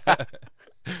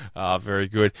 Very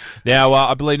good. Now,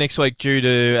 I believe next week, due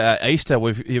to Easter,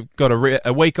 you've got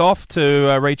a week off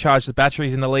to recharge the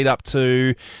batteries in the lead up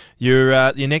to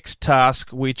your next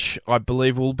task, which I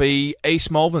believe will be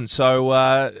East Melbourne.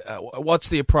 So, what's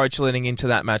the approach leading into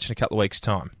that match in a couple of weeks'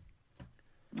 time?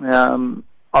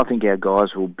 I think our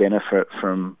guys will benefit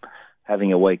from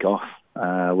having a week off.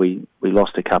 We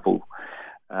lost a couple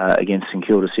against St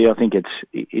Kilda City. I think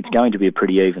it's going to be a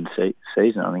pretty even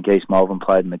season. I think East Melbourne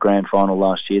played in the grand final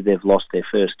last year. They've lost their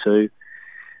first two.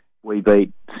 We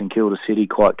beat St Kilda City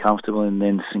quite comfortably, and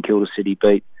then St Kilda City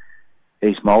beat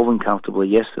East Melbourne comfortably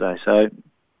yesterday. So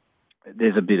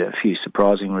there's a few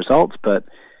surprising results, but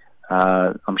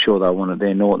I'm sure they'll want to.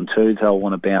 They're Norton too. They'll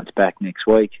want to bounce back next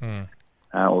week.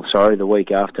 The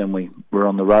week after, and we're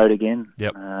on the road again.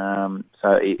 Yep.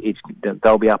 So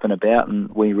they'll be up and about, and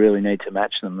we really need to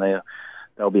match them.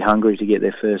 They'll be hungry to get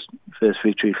their first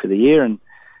victory for the year, and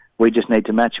we just need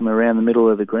to match them around the middle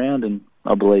of the ground. And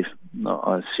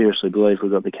I seriously believe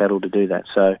we've got the cattle to do that.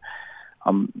 So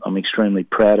I'm extremely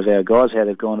proud of our guys, how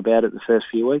they've gone about it the first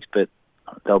few weeks, but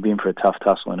they'll be in for a tough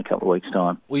tussle in a couple of weeks'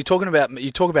 time. Well, you talk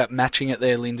about matching it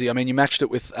there, Lindsay. I mean, you matched it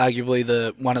with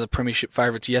arguably one of the premiership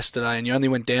favourites yesterday, and you only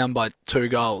went down by 2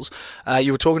 goals.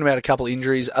 You were talking about a couple of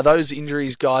injuries. Are those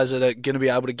injuries guys that are going to be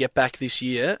able to get back this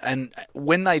year? And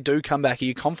when they do come back, are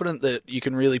you confident that you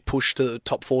can really push to the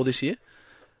top 4 this year?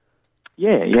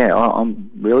 Yeah, I'm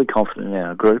really confident in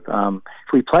our group.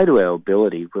 If we play to our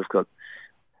ability, we've got,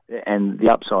 and the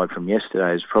upside from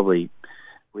yesterday is probably,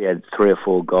 we had 3 or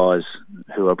 4 guys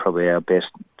who are probably our best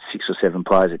 6 or 7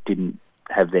 players that didn't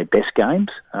have their best games.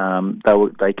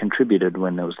 They contributed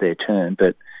when it was their turn,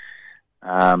 but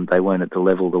they weren't at the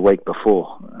level the week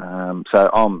before. So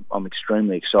I'm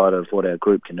extremely excited of what our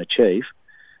group can achieve.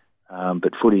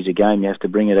 But footy's a game; you have to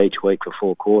bring it each week for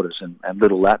 4 quarters, and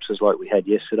little lapses like we had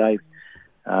yesterday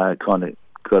kind of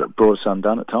brought us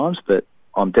undone at times. But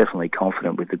I'm definitely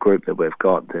confident with the group that we've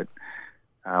got that.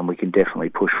 We can definitely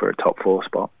push for a top 4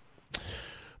 spot.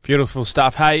 Beautiful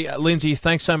stuff. Hey, Lindsay,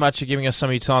 thanks so much for giving us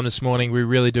some of your time this morning. We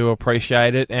really do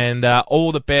appreciate it. And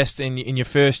all the best in your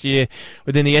first year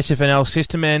within the SFNL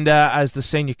system and as the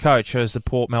senior coach as the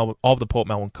Port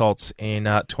Melbourne Colts in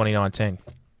 2019.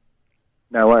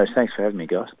 No worries. Thanks for having me,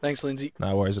 guys. Thanks, Lindsay.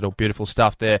 No worries at all. Beautiful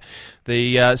stuff there.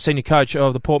 The senior coach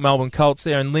of the Port Melbourne Colts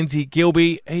there, and Lindsay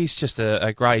Gilbee, he's just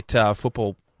a great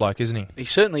football bloke, isn't he? He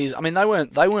certainly is. I mean, they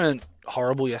weren't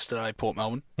horrible yesterday, Port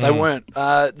Melbourne. They weren't.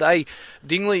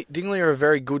 Dingley are a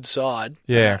very good side.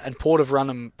 Yeah. And Port have run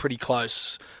them pretty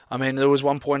close. I mean, there was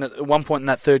one point in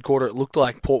that third quarter, it looked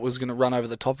like Port was going to run over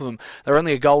the top of them. They were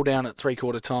only a goal down at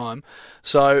 3/4 time.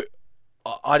 So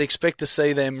I'd expect to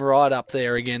see them right up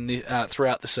there again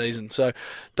throughout the season. So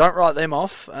don't write them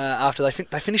off after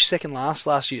they finished second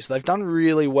last year. So they've done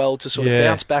really well to sort of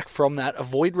bounce back from that,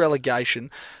 avoid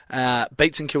relegation,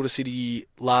 beat St Kilda City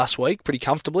last week pretty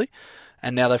comfortably,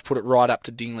 and now they've put it right up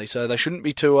to Dingley. So they shouldn't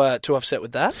be too upset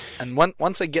with that. And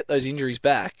once they get those injuries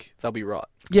back, they'll be right.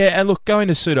 Yeah, and look, going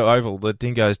to Suda Oval, the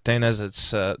Dingoes Den as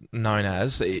it's known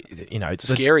as, it's a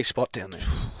scary spot down there.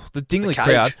 The Dingley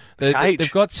crowd,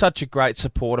 they've got such a great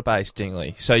supporter base,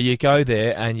 Dingley. So you go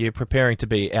there and you're preparing to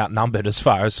be outnumbered as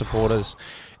far as supporters.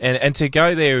 And to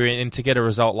go there and to get a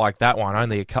result like that one,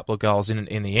 only a couple of goals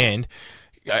in the end,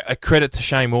 a credit to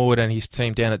Shane Morwood and his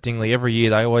team down at Dingley. Every year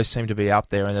they always seem to be up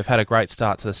there, and they've had a great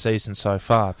start to the season so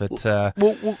far. But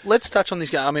well, let's touch on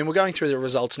this game. I mean, we're going through the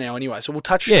results now anyway, so we'll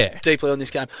touch deeply on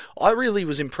this game. I really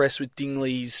was impressed with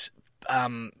Dingley's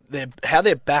how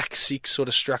their back six sort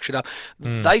of structured up.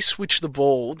 They switched the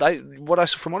ball.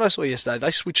 From what I saw yesterday,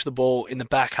 they switched the ball in the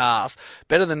back half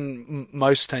better than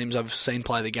most teams I've seen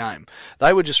play the game.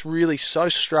 They were just really so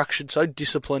structured, so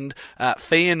disciplined.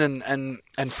 Fian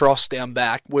and Frost down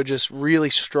back were just really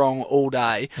strong all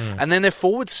day. And then their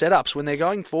forward setups, when they're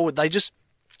going forward, they just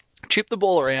chip the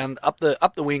ball around up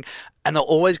the wing, and they'll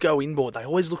always go inboard. They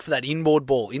always look for that inboard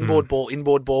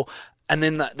ball. And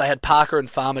then they had Parker and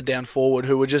Farmer down forward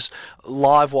who were just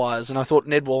live wires. And I thought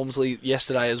Ned Walmsley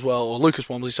yesterday as well, or Lucas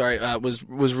Walmsley, sorry, was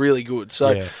really good.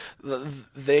 So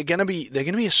they're going to be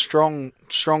a strong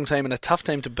team and a tough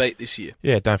team to beat this year.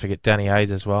 Yeah, don't forget Danny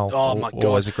Ayes as well. Oh my God,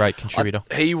 always a great contributor.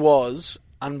 He was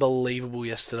unbelievable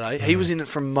yesterday. He was in it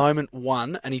from moment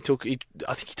one, and I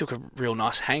think he took a real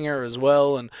nice hanger as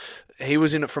well, and he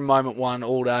was in it from moment one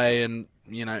all day, and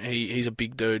you know he's a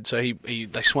big dude, so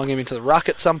they swung him into the ruck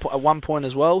at one point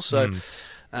as well. So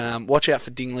watch out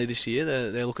for Dingley this year.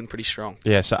 They're looking pretty strong.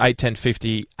 Yeah, so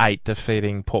 8-10-58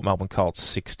 defeating Port Melbourne Colts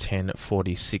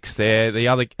 6-10-46 there.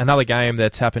 Another game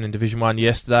that's happened in Division 1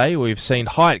 yesterday, we've seen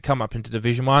Wright come up into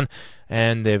Division 1,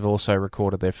 and they've also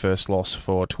recorded their first loss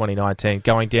for 2019,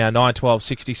 going down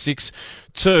 9-12-66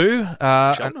 to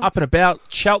up and about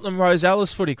Cheltenham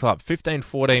Rosellas Footy Club,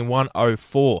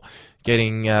 15-14-104.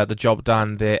 Getting the job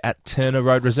done there at Turner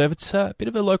Road Reserve. It's a bit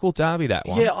of a local derby, that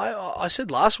one. Yeah, I said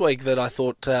last week that I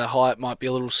thought Hyatt might be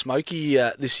a little smoky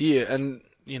this year, and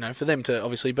you know, for them to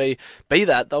obviously be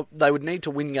that, they would need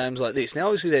to win games like this. Now,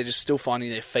 obviously, they're just still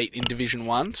finding their feet in Division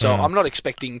 1, so I'm not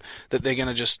expecting that they're going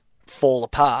to just fall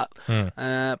apart. But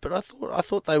I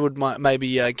thought they would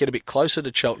maybe get a bit closer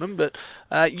to Cheltenham. But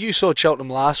you saw Cheltenham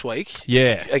last week,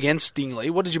 against Dingley.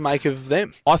 What did you make of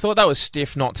them? I thought that was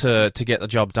stiff not to get the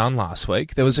job done last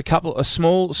week. There was a couple of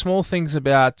small things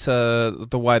about the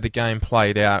way the game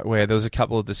played out, where there was a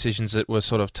couple of decisions that were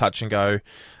sort of touch and go.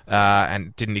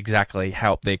 And didn't exactly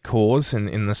help their cause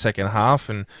in the second half,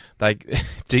 and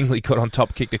Dingley got on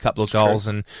top, kicked a couple of goals,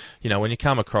 and you know when you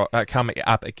come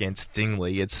up against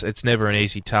Dingley, it's never an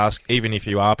easy task, even if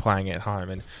you are playing at home,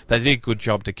 and they did a good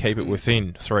job to keep it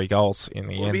within 3 goals in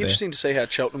the end. It'll be interesting to see how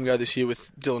Cheltenham go this year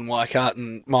with Dylan Weikart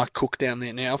and Mike Cook down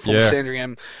there now. Former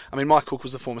Sandringham, Mike Cook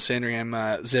was the former Sandringham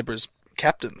Zebras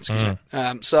captain. Excuse me.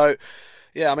 So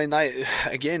yeah, they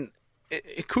again.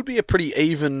 It could be a pretty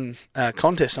even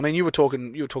contest. I mean, you were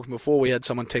talking before. We had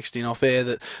someone text in off air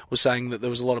that was saying that there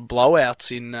was a lot of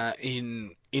blowouts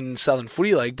in Southern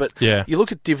Footy League. But you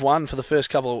look at Div 1 for the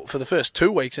first 2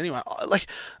 weeks anyway.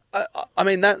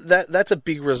 That's a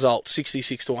big result,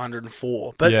 66 to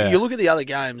 104. But you look at the other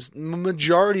games,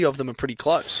 majority of them are pretty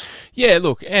close. Yeah,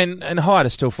 look, and Hyde are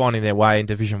still finding their way in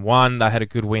Division 1. They had a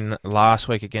good win last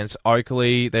week against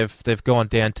Oakley. They've gone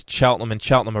down to Cheltenham, and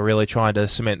Cheltenham are really trying to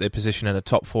cement their position in the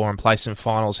top 4 and place in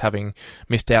finals, having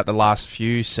missed out the last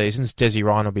few seasons. Desi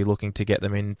Ryan will be looking to get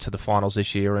them into the finals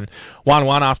this year. And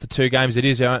 1-1 after 2 games, it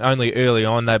is only early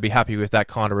on. They'd be happy with that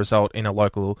kind of result in a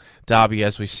local derby,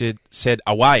 as we said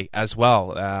away as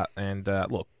well.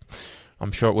 Look,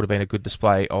 I'm sure it would have been a good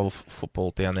display of football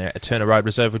down there at Turner Road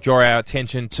Reserve. We'll draw our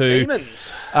attention to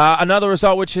Demons. Another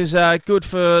result which is good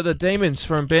for the Demons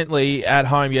from Bentley at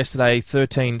home yesterday,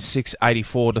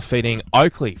 13-6-84, defeating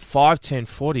Oakley,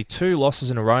 5-10-40. 2 losses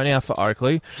in a row now for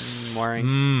Oakley.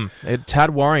 Worrying. It's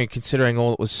had worrying considering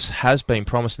all that has been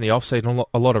promised in the off-season,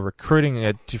 a lot of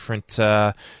recruiting, different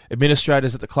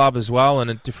administrators at the club as well, and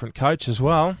a different coach as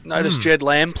well. Noticed Jed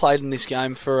Lamb played in this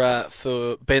game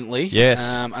for Bentley. Yes.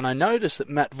 And I noticed that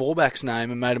Matt Vorbach's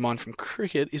name, a mate of mine from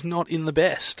cricket, is not in the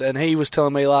best. And he was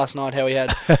telling me last night how he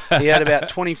had about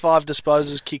 25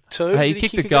 disposals, kicked 2. Hey, he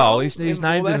kicked a goal. His name's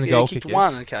in the goal kicked kickers.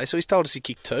 1. Okay, so he's told us he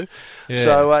kicked 2. Yeah.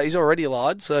 So he's already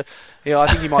lied. So yeah, I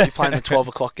think he might be playing the 12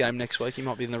 o'clock game next week. He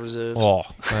might be in the reserves. Oh,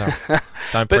 well,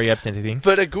 don't preempt anything.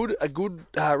 But a good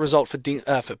result for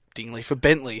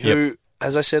Bentley, who,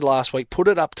 as I said last week, put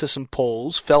it up to St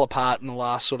Paul's, fell apart in the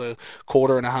last sort of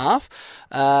quarter and a half.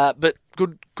 But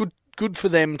good for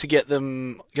them to get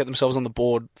themselves on the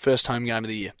board. First home game of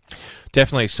the year.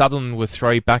 Definitely. Sutherland with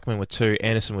 3, Backman with 2,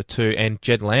 Anderson with 2, and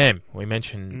Jed Lamb. We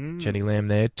mentioned Jenny Lamb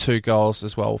there. 2 goals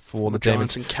as well for the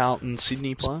Demons. Johnson, Carlton,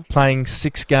 Sydney player. Playing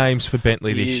 6 games for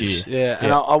Bentley this year. Yeah,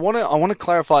 and I want to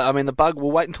clarify. The bug.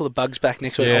 We'll wait until the bug's back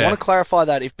next week. I want to clarify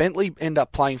that if Bentley end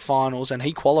up playing finals and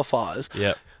he qualifies,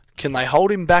 can they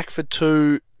hold him back for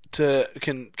 2?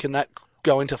 Can that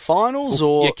go into finals,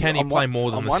 or can he play more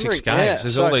than the 6 games?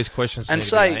 There's all these questions. And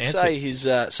say his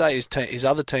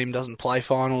other team doesn't play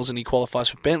finals and he qualifies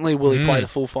for Bentley. Will he play the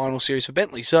full final series for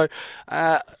Bentley? So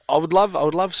I would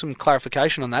love some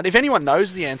clarification on that. If anyone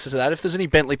knows the answer to that, if there's any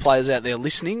Bentley players out there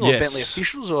listening, or Bentley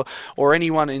officials, or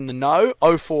anyone in the know,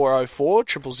 0404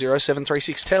 000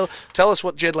 736. Tell us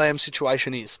what Jed Lamb's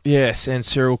situation is. Yes, and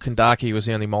Cyril Kandaki was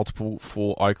the only multiple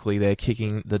for Oakley there,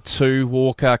 kicking the 2.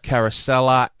 Walker,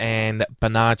 Caracella, and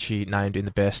Bonacci named in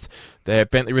the best. Their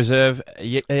Bentley Reserve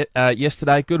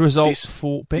yesterday. Good result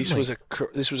for Bentley.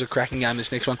 This was a cracking game.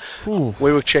 This next one,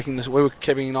 we were checking this. We were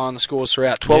keeping an eye on the scores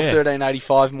throughout.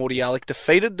 12-13-85. Morty Alec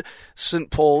defeated St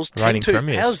Paul's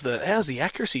 10-2. How's the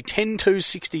accuracy?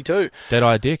 10-2-62.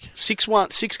 Dead-eye dick.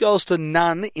 6-1, 6 goals to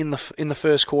none in the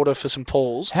first quarter for St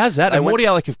Paul's. How's that? And Morty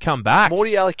Alec have come back.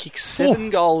 Morty Alec kicked 7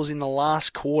 goals in the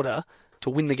last quarter. to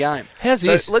win the game. How's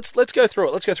this? Let's go through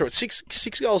it. Let's go through it.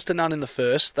 6-0 in the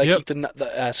first. They kicked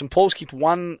St Paul's kicked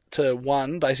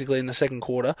 1-1 basically in the second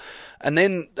quarter, and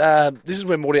then this is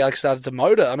where Morty Alex started to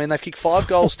motor. I mean, they've kicked 5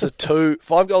 goals to 2.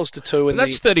 5 goals to 2.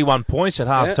 That's 31 points at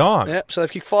half time. Yeah, so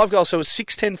they've kicked 5 goals. So it was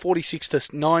 6-10-46 to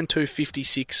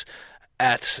 9-2-56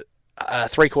 at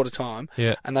three-quarter time.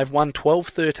 Yeah. And they've won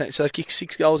 12-13. So they've kicked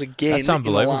 6 goals again in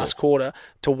the last quarter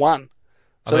to 1.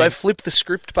 So they've flipped the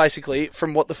script basically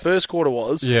from what the first quarter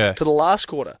was to the last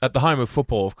quarter. At the home of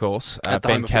football, of course,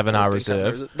 Ben Kavanagh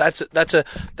Reserve. That's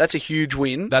a huge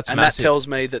win. That's and massive. That tells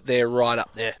me that they're right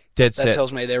up there. Dead set. That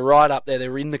tells me they're right up there.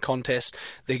 They're in the contest.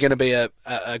 They're going to be a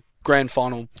grand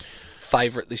final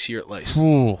favourite this year at least.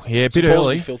 Ooh, yeah, a bit Paul's will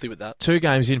early. be filthy with that. 2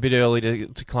 games in, a bit early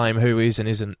to claim who is and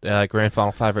isn't grand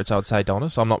final favourites, I would say,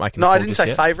 Donis. I'm not making No, a call I didn't say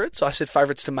yet. favourites. I said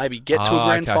favourites to maybe get to a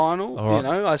grand final. All right. You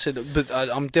know, I said, but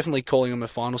I'm definitely calling them a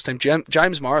finals team.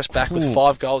 James Morris back with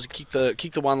 5 goals. He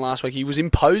kicked the one last week. He was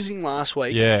imposing last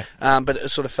week. Yeah. But it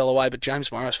sort of fell away. But James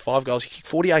Morris, 5 goals. He kicked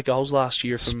 48 goals last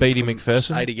year from Speedy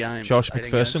McPherson, 80 games. Josh 18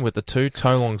 McPherson games. with the 2,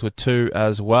 Tolongs with 2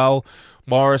 as well.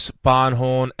 Morris,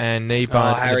 Barnhorn, and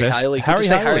Kneebone. Harry Haley. Good to see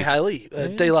Harry Haley,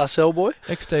 D-La Cell boy.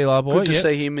 Ex-D-La boy. Good to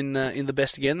see him in the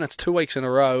best again. That's 2 weeks in a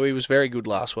row. He was very good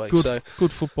last week.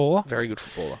 Good footballer. Very good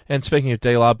footballer. And speaking of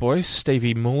D-La boys,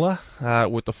 Stevie Muller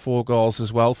with the 4 goals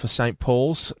as well for St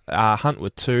Paul's. Hunt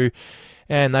with 2.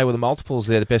 And they were the multiples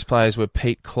there. The best players were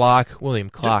Pete Clark,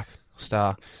 William Clark,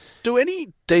 star. Do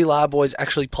any D-La boys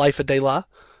actually play for D-La?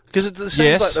 Because it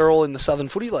seems like they're all in the Southern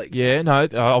Footy League. Yeah, no,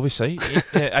 obviously.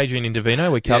 Adrian Indovino,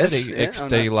 we covered,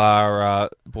 ex-D-La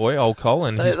boy, old Cole.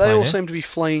 And they all seem to be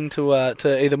fleeing to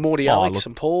either Morty Alex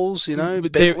and Paul's,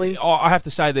 Bentley. I have to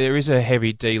say there is a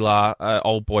heavy D-La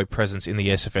old boy presence in the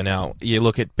SFNL. You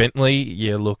look at Bentley,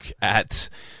 you look at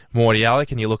Morty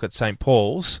Alec, and you look at St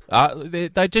Paul's.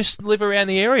 They just live around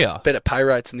the area. Better pay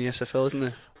rates in the SFL, isn't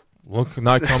there? Look,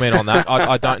 no comment on that.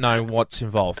 I don't know what's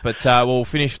involved. But we'll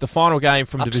finish the final game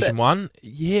from Division 1.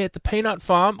 Yeah, at the Peanut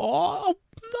Farm. Goal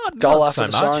after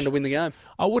the siren to win the game.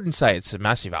 I wouldn't say it's a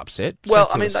massive upset. Well,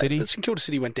 St Kilda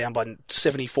City went down by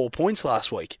 74 points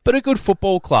last week. But a good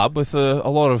football club with a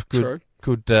lot of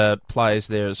good players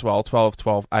there as well.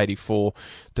 12-12-84,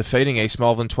 defeating East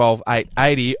Malvern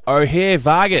 12-8-80. O'Hare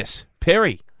Vargas,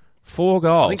 Perry. 4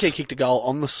 goals. I think he kicked a goal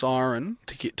on the siren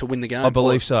to win the game. I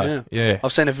believe so. Yeah.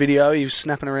 I've seen a video. He was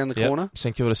snapping around the corner.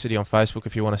 St Kilda City on Facebook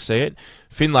if you want to see it.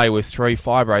 Finlay with 3,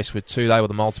 Firebrace with 2. They were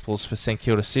the multiples for St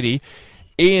Kilda City.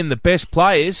 Ian, the best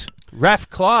players, Raf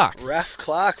Clark.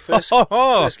 First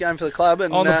game for the club,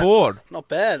 and on the board. Not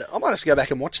bad. I might have to go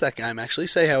back and watch that game actually.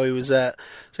 See how he was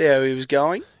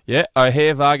going. Yeah,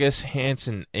 O'Hare, Vargas,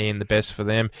 Hansen, Ian, the best for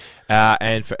them.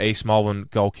 And for East Malvern,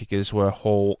 goal kickers were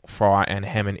Hall, Fry, and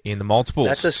Hammond in the multiples.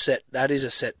 That is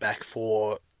a setback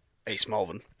for East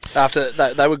Malvern. After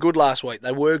they were good last week.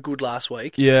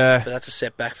 Yeah, but that's a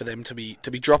setback for them to be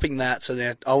dropping that. So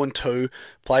they're 0-2.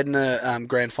 Played in a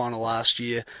grand final last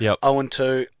year. Yep.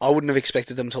 0-2. I wouldn't have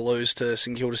expected them to lose to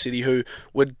St Kilda City, who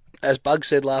would, as Bug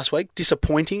said last week,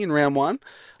 disappointing in round 1.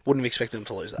 Wouldn't have expected them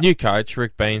to lose that. New coach,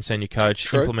 Rick Bean, senior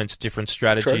coach, implements different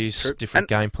strategies, different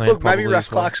game plan. Look, maybe Raf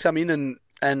Clark's come in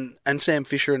and Sam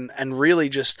Fisher and really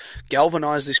just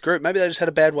galvanise this group. Maybe they just had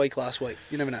a bad week last week.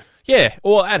 You never know. Yeah,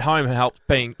 or at home helps.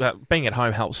 Being at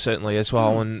home helps certainly as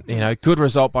well. And good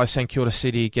result by St Kilda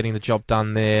City getting the job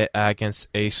done there against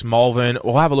East Malvern.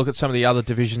 We'll have a look at some of the other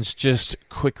divisions just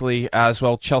quickly as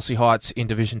well. Chelsea Heights in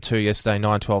Division 2 yesterday,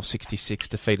 9-12-66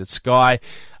 defeated Sky.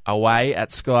 Away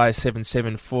at Sky,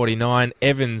 7-7-49.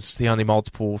 Evans, the only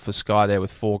multiple for Sky there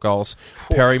with 4 goals.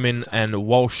 Perryman and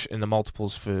Walsh in the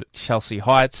multiples for Chelsea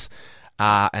Heights.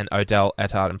 And Odell,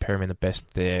 Attard and Perryman the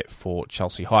best there for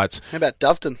Chelsea Heights. How about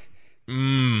Doveton?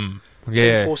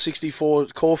 Yeah. 464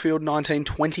 Caulfield,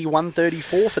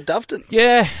 19-21-34 for Doveton.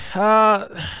 Yeah,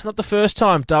 not the first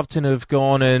time Doveton have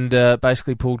gone and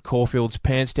basically pulled Caulfield's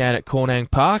pants down at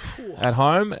Cornang Park at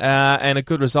home. And a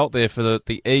good result there for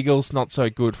the Eagles, not so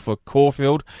good for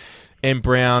Caulfield. M.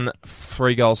 Brown,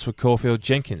 3 goals for Caulfield.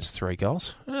 Jenkins, 3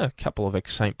 goals. A couple of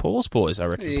ex-St Paul's boys, I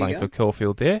reckon, playing for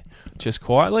Caulfield there, just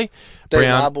quietly.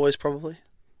 Brown boys, probably.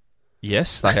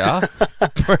 Yes, they are.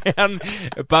 Brown,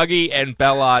 Buggy and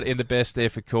Ballard in the best there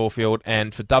for Caulfield.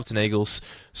 And for Doveton Eagles,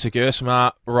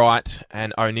 Segursma, Wright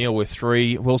and O'Neill with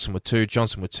 3. Wilson with 2.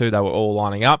 Johnson with 2. They were all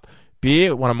lining up.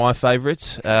 Beer, one of my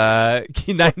favourites. The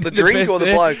drink or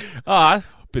the bloke? A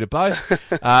bit of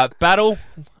both. Battle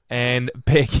and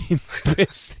begging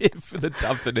best for the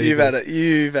Doveton Eagles.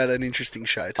 You've had an interesting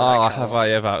show today, Oh, Carl. have I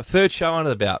ever? Third show under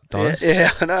the belt, Donis.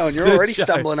 Yeah, I know, and you're already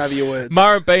stumbling over your words.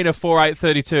 Murrumbeena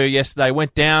 4-8-32 yesterday,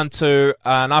 went down to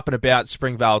an up and about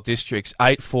Springvale Districts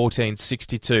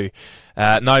 8-14-62.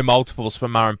 No multiples for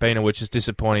Murrumbeena, which is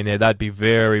disappointing there. They'd be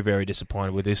very, very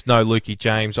disappointed with this. No Lukey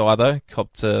James either.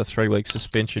 Copped a 3-week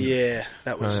suspension. Yeah,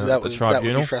 that would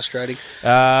be frustrating.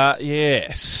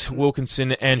 Yes.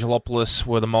 Wilkinson, Angelopoulos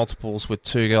were the multiples with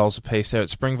 2 goals apiece there at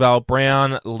Springvale.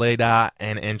 Brown, Leader,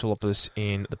 and Angelopoulos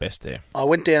in the best there. I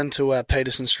went down to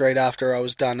Peterson Street after I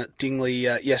was done at Dingley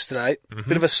yesterday.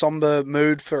 Bit of a sombre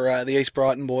mood for the East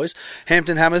Brighton boys.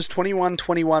 Hampton Hammers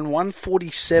 21-21,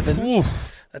 147.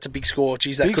 Oof. That's a big score.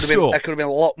 Geez, that could have been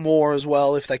a lot more as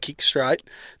well if they kicked straight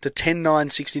to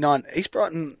 10-9-69. East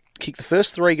Brighton kicked the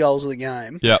first 3 goals of the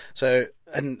game. Yep. So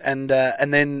and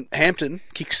then Hampton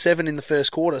kicked 7 in the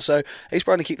first quarter. So East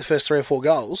Brighton kicked the first 3 or 4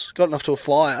 goals, got enough to a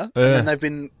flyer, and then they've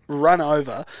been run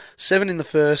over. 7 in the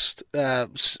first. 5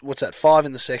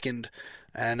 in the second,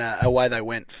 and away they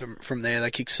went from there.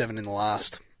 They kicked 7 in the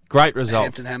last. Great result.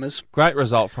 Hampton Hammers. Great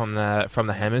result from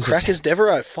the Hammers. Crackers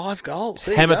Devereaux, 5 goals.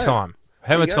 There Hammer time.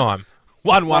 Hammer time.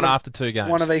 1-1 after 2 games.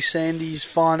 One of East Sandy's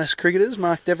finest cricketers,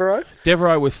 Mark Devereaux.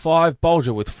 Devereaux with 5,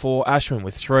 Bolger with 4, Ashman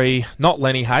with 3, not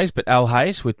Lenny Hayes, but Al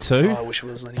Hayes with 2. Oh, I wish it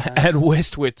was Lenny Hayes. And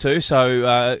West with 2.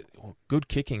 So good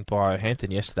kicking by Hampton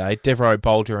yesterday. Devereaux,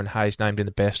 Bolger, and Hayes named in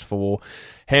the best for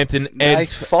Hampton.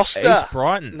 Nathan Foster. East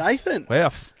Brighton. Nathan.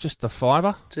 Wow, just the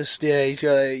fiver. He's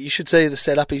got. You should see the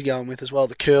setup he's going with as well.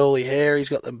 The curly hair. He's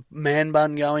got the man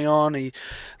bun going on. They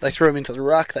threw him into the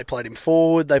ruck. They played him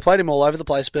forward. They played him all over the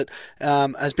place, but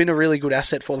has been a really good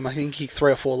asset for them. I think he kicked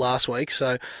 3 or 4 last week,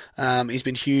 so he's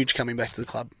been huge coming back to the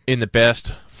club. In the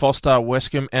best, Foster,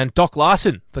 Wescombe, and Doc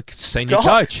Larson, the senior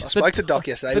coach. I spoke to Doc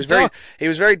yesterday. He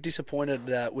was very disappointed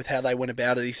with how they went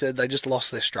about it. He said they just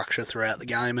lost their structure throughout the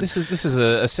game. And this is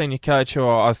a senior coach who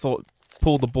I thought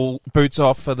pulled the boots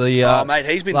off for the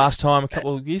last time a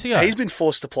couple of years ago. He's been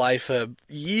forced to play for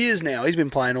years now. He's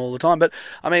been playing all the time. But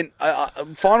I mean,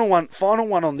 final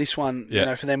one on this one. Yeah. You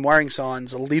know, for them, worrying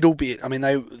signs a little bit. I mean,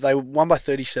 they won by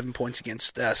 37 points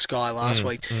against Sky last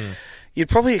week. You'd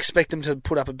probably expect them to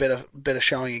put up a better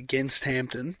showing against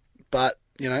Hampton, but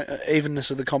you know, evenness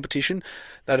of the competition,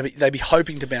 they'd be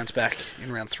hoping to bounce back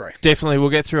in round 3. Definitely. We'll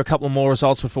get through a couple more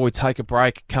results before we take a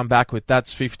break, come back with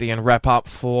That's 50 and wrap up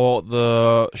for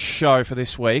the show for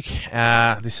this week.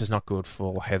 This is not good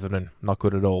for Heatherton. Not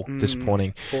good at all.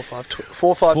 Disappointing.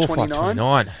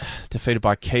 4-5-29. Defeated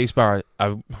by Keysborough.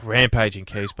 A rampaging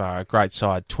Keysborough. A great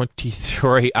side.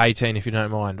 23-18, if you don't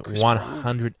mind.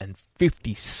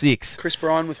 156. Chris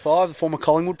Bryan with 5, the former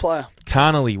Collingwood player.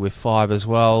 Carnley with 5 as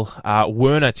well.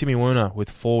 Timmy Werner with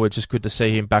 4. Just good to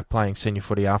see him back playing senior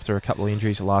footy after a couple of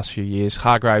injuries the last few years.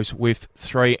 Hargraves with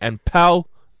 3 and Pal,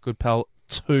 good Pal,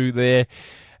 2 there.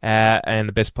 And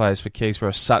the best players for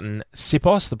Keysborough, Sutton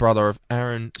Sipos, the brother of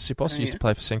Aaron Sipos, used to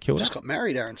play for St Kilda. Just got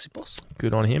married, Aaron Sipos.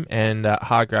 Good on him. And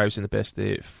Hargraves in the best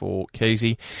there for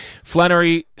Keysy.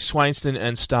 Flannery, Swainston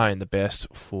and Stone, the best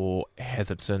for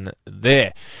Heatherton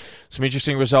there. Some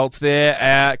interesting results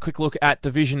there. Quick look at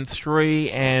Division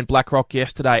 3 and Blackrock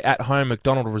yesterday. At home,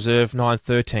 McDonald Reserve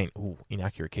 9-13. Ooh,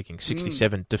 inaccurate kicking.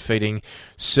 67, defeating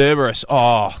Cerberus.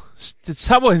 Oh, did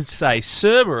someone say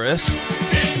Cerberus?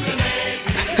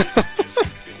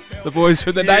 The boys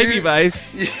from the Navy base.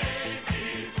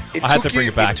 I had to bring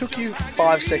it back. It took you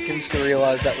 5 seconds to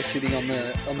realise that was sitting on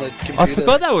the computer. I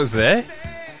forgot that was there.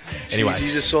 Anyway,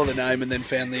 you just saw the name and then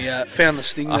found the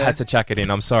sting there. I had to chuck it in.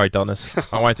 I'm sorry, Donis.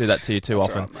 I won't do that to you too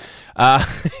often. Right,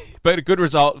 but a good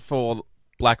result for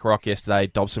Blackrock yesterday.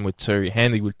 Dobson with 2,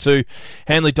 Hanley with 2.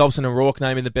 Hanley, Dobson and Rourke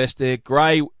naming the best there.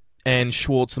 Gray and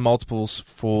Schwartz the multiples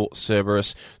for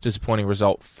Cerberus. Disappointing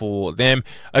result for them.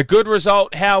 A good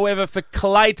result, however, for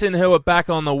Clayton, who are back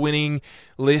on the winning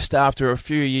list after a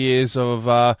few years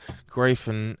of grief,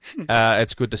 and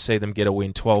it's good to see them get a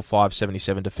win.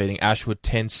 12-5-77, defeating Ashwood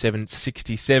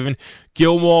 10-7-67.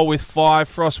 Gilmore with 5,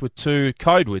 Frost with 2,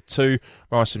 Code with 2,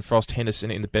 Ryerson, Frost, Henderson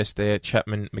in the best there,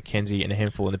 Chapman, McKenzie and a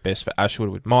handful in the best for Ashwood,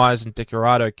 with Myers and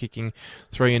Decorato kicking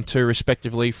 3 and 2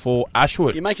 respectively for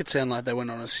Ashwood. You make it sound like they went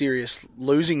on a serious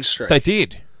losing streak. They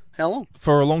did. How long?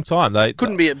 For a long time. They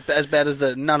couldn't be as bad as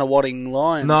the Nunawading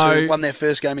Lions, who won their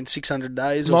first game in 600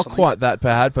 days or something. Not quite that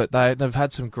bad, but they've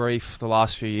had some grief the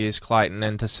last few years, Clayton,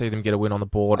 and to see them get a win on the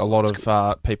board, a lot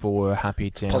of people were happy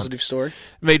to... Positive story.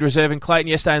 Mead Reserve and Clayton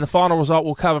yesterday, and the final result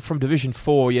we'll cover from Division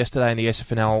 4 yesterday in the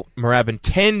SFNL. Moorabbin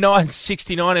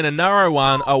 10-9-69 in a narrow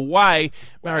one away.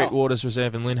 Marriott Waters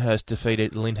Reserve and Lyndhurst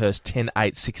defeated Lyndhurst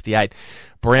 10-8-68.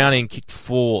 Browning kicked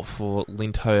 4 for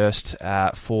Lyndhurst,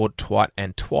 Ford, Twite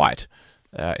and Twite.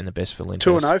 In the best for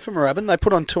Lyndhurst. 2-0 for Moorabbin. They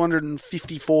put on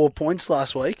 254 points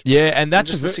last week. Yeah, and that's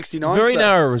just a 69 very today.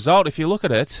 narrow result if you look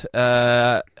at it.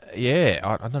 I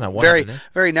don't know what happened there.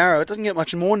 Very narrow. It doesn't get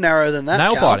much more narrow than that.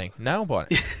 Nail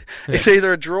biting. It's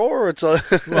either a draw or it's a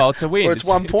it's a win. Or it's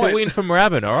 1 point. It's a win for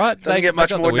Moorabbin, all right? Doesn't get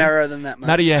much more narrow than that, mate.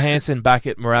 Matty Johansson back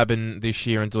at Moorabbin this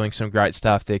year and doing some great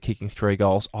stuff. They're kicking 3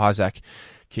 goals. Isaac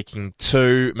kicking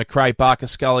 2. McRae, Barker,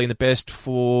 Scully in the best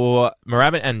for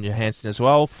Moorabbin and Johansson as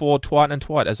well. For Twite and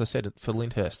Twite, as I said, for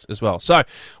Lyndhurst as well. So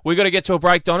we've got to get to a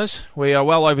break, Donners. We are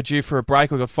well overdue for a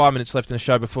break. We've got 5 minutes left in the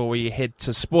show before we head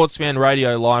to Sports Fan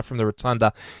Radio live from the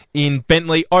Rotunda in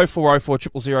Bentley. 0404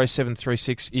 000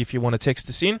 736 if you want to text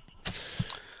us in.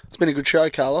 It's been a good show,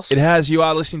 Carlos. It has. You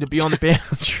are listening to Beyond the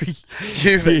Boundary.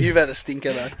 You've had a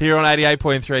stinker, though. Here on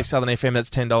 88.3 Southern FM, that's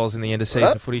 $10 in the end of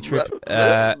season footy trip.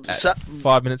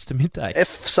 5 minutes to midday.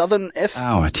 Southern F.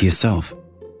 Hour to yourself.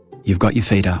 You've got your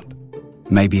feet up.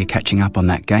 Maybe you're catching up on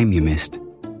that game you missed,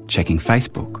 checking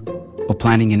Facebook, or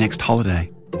planning your next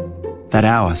holiday. That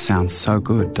hour sounds so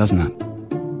good, doesn't it?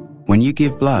 When you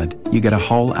give blood, you get a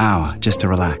whole hour just to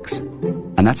relax.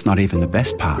 And that's not even the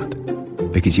best part,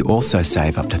 because you also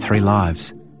save up to 3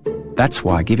 lives. That's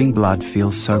why giving blood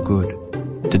feels so good.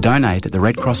 To donate at the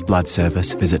Red Cross Blood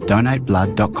Service, visit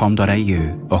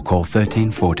donateblood.com.au or call 13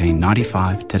 14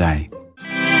 95 today.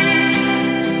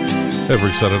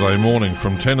 Every Saturday morning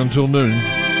from 10 until noon,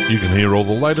 you can hear all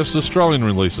the latest Australian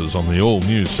releases on the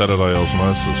all-new Saturday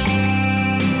Osmosis.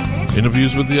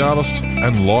 Interviews with the artists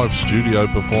and live studio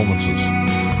performances.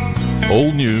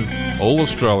 All new, all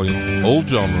Australian, all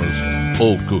genres,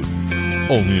 all good.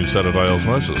 All new Saturday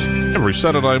Osmosis, every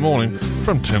Saturday morning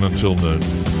from 10 until noon.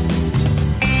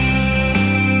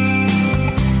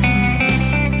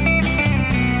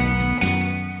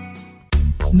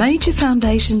 Major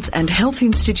foundations and health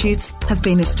institutes have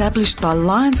been established by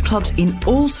Lions clubs in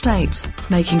all states,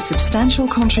 making substantial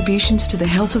contributions to the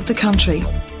health of the country.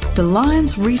 The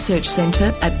Lions Research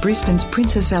Centre at Brisbane's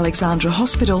Princess Alexandra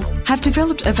Hospital have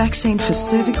developed a vaccine for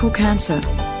cervical cancer.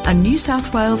 A New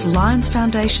South Wales Lions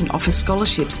Foundation offers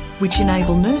scholarships which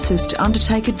enable nurses to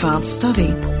undertake advanced study.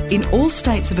 In all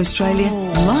states of Australia,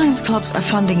 Lions clubs are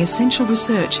funding essential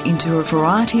research into a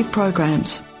variety of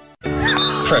programs.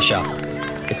 Pressure.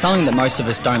 It's something that most of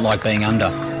us don't like being under.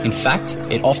 In fact,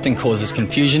 it often causes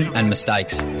confusion and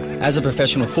mistakes. As a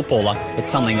professional footballer,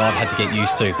 it's something I've had to get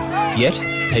used to. Yet,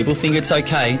 people think it's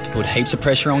okay to put heaps of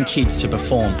pressure on kids to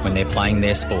perform when they're playing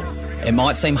their sport. It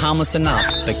might seem harmless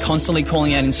enough, but constantly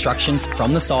calling out instructions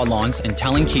from the sidelines and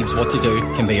telling kids what to do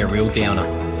can be a real downer.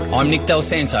 I'm Nick Del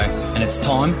Santo, and it's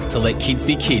time to let kids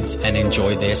be kids and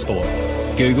enjoy their sport.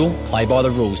 Google Play by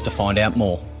the Rules to find out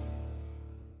more.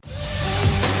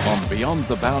 On Beyond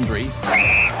the Boundary...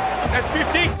 That's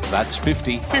 50. That's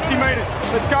 50. 50 metres.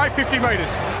 Let's go, 50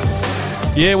 metres.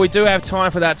 Yeah, we do have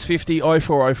time for That's 50.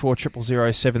 0404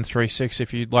 000 736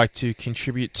 if you'd like to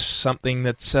contribute something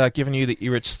that's given you the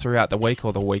irrits throughout the week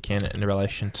or the weekend in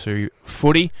relation to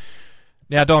footy.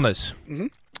 Now, Donners,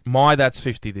 my That's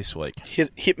 50 this week.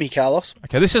 Hit me, Carlos.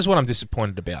 Okay, this is what I'm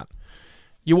disappointed about.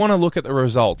 You want to look at the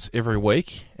results every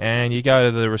week, and you go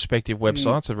to the respective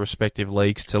websites of respective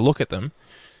leagues to look at them,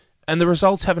 and the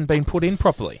results haven't been put in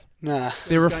properly. Nah.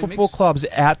 There are football clubs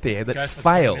out there that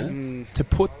fail to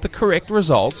put the correct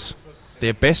results,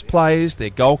 their best players, their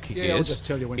goal kickers,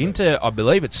 into, I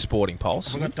believe it's Sporting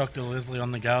Pulse. We've got Dr. Leslie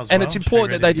on the go as and well. it's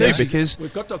important that they do, because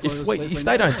if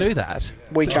they don't do that...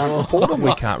 We can't report on them.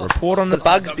 We can't report on them. The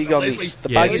bug's big on this. The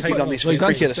bug is big on this for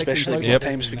cricket especially, because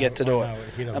teams forget to do it.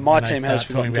 And my team has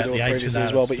forgotten to do it previously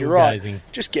as well, but you're right.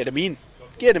 Just get them in.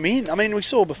 Get them in. I mean, we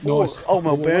saw before, old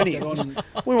Melburnians.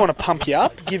 We want to pump you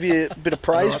up, give you a bit of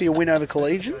praise for your win over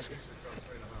Collegians.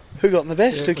 Who got in the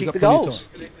best? Who kicked the goals?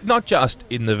 Not just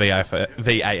in the VAFA,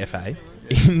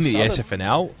 in the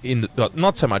SFNL,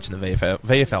 not so much in the VFL.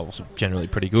 VFL was generally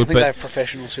pretty good. I think they have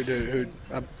professionals who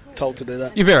are told to do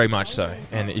that. Yeah, very much so.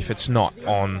 And if it's not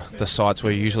on the sites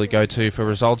where you usually go to for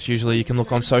results, usually you can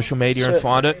look on social media and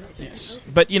find it. Yes.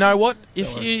 But you know what?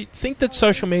 If you think that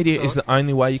social media is the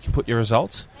only way you can put your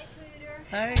results,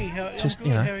 just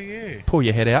how are you? Pull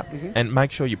your head out and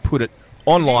make sure you put it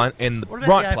online in the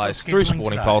right place through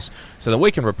Sporting Pulse so that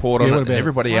we can report on it, and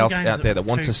everybody else out there that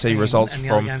wants to see results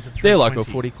from their local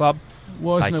footy club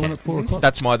Why isn't there one at 4 o'clock?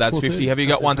 That's my That's 50. Have you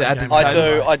got one to add to the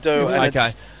table? I do. And okay.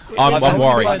 I'm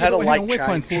worried. I've had a late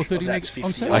change of That's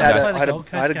 50. I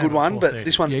had a good one, but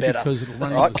this one's better.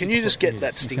 Right? Can you just get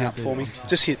that sting up for me?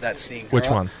 Just hit that sting. Which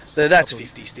one? The That's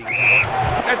 50 sting.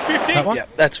 That's 50? That one?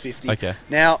 Yep, that's 50. Okay.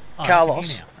 Now,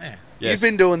 Carlos, Yes. you've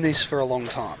been doing this for a long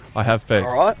time. I have been.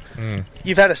 All right? Mm.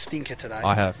 You've had a stinker today.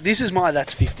 I have. This is my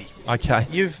That's 50. Okay.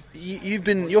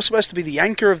 You're supposed to be the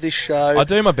anchor of this show. I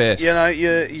do my best. You know,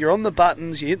 you're on the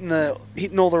buttons, you're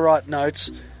hitting all the right notes.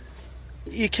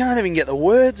 You can't even get the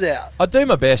words out. I do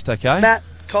my best, okay? Matt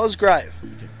Cosgrave.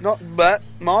 Not but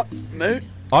Moot.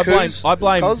 I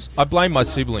blame my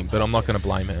sibling, but I'm not going to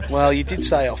blame her. Well, you did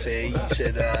say off air. You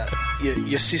said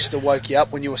your sister woke you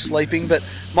up when you were sleeping. But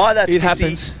my That's 50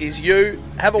 happens. is you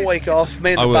have a week off.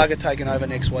 Me and the bug are taking over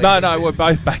next week. No, we're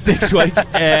both back next week.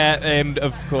 And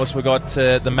of course, we've got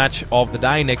the match of the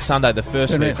day next Sunday, the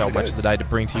first VFL match of the day to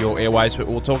bring to your airwaves. But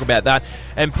we'll talk about that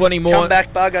and plenty more. Come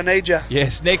back, bug. I need you.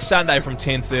 Yes, next Sunday from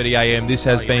 10:30 a.m. This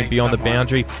has been Beyond the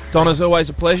Boundary. Don, as always,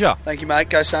 a pleasure. Thank you, mate.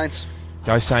 Go Saints.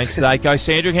 Go Saints today. Go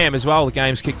Sandringham as well. The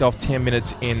game's kicked off 10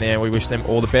 minutes in there. We wish them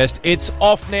all the best. It's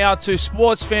off now to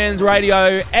Sports Fans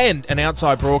Radio and an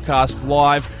outside broadcast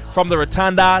live from the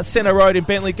Rotunda, Centre Road in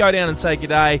Bentley. Go down and say good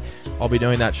day. I'll be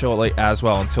doing that shortly as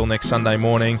well. Until next Sunday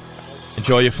morning,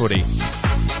 enjoy your footy.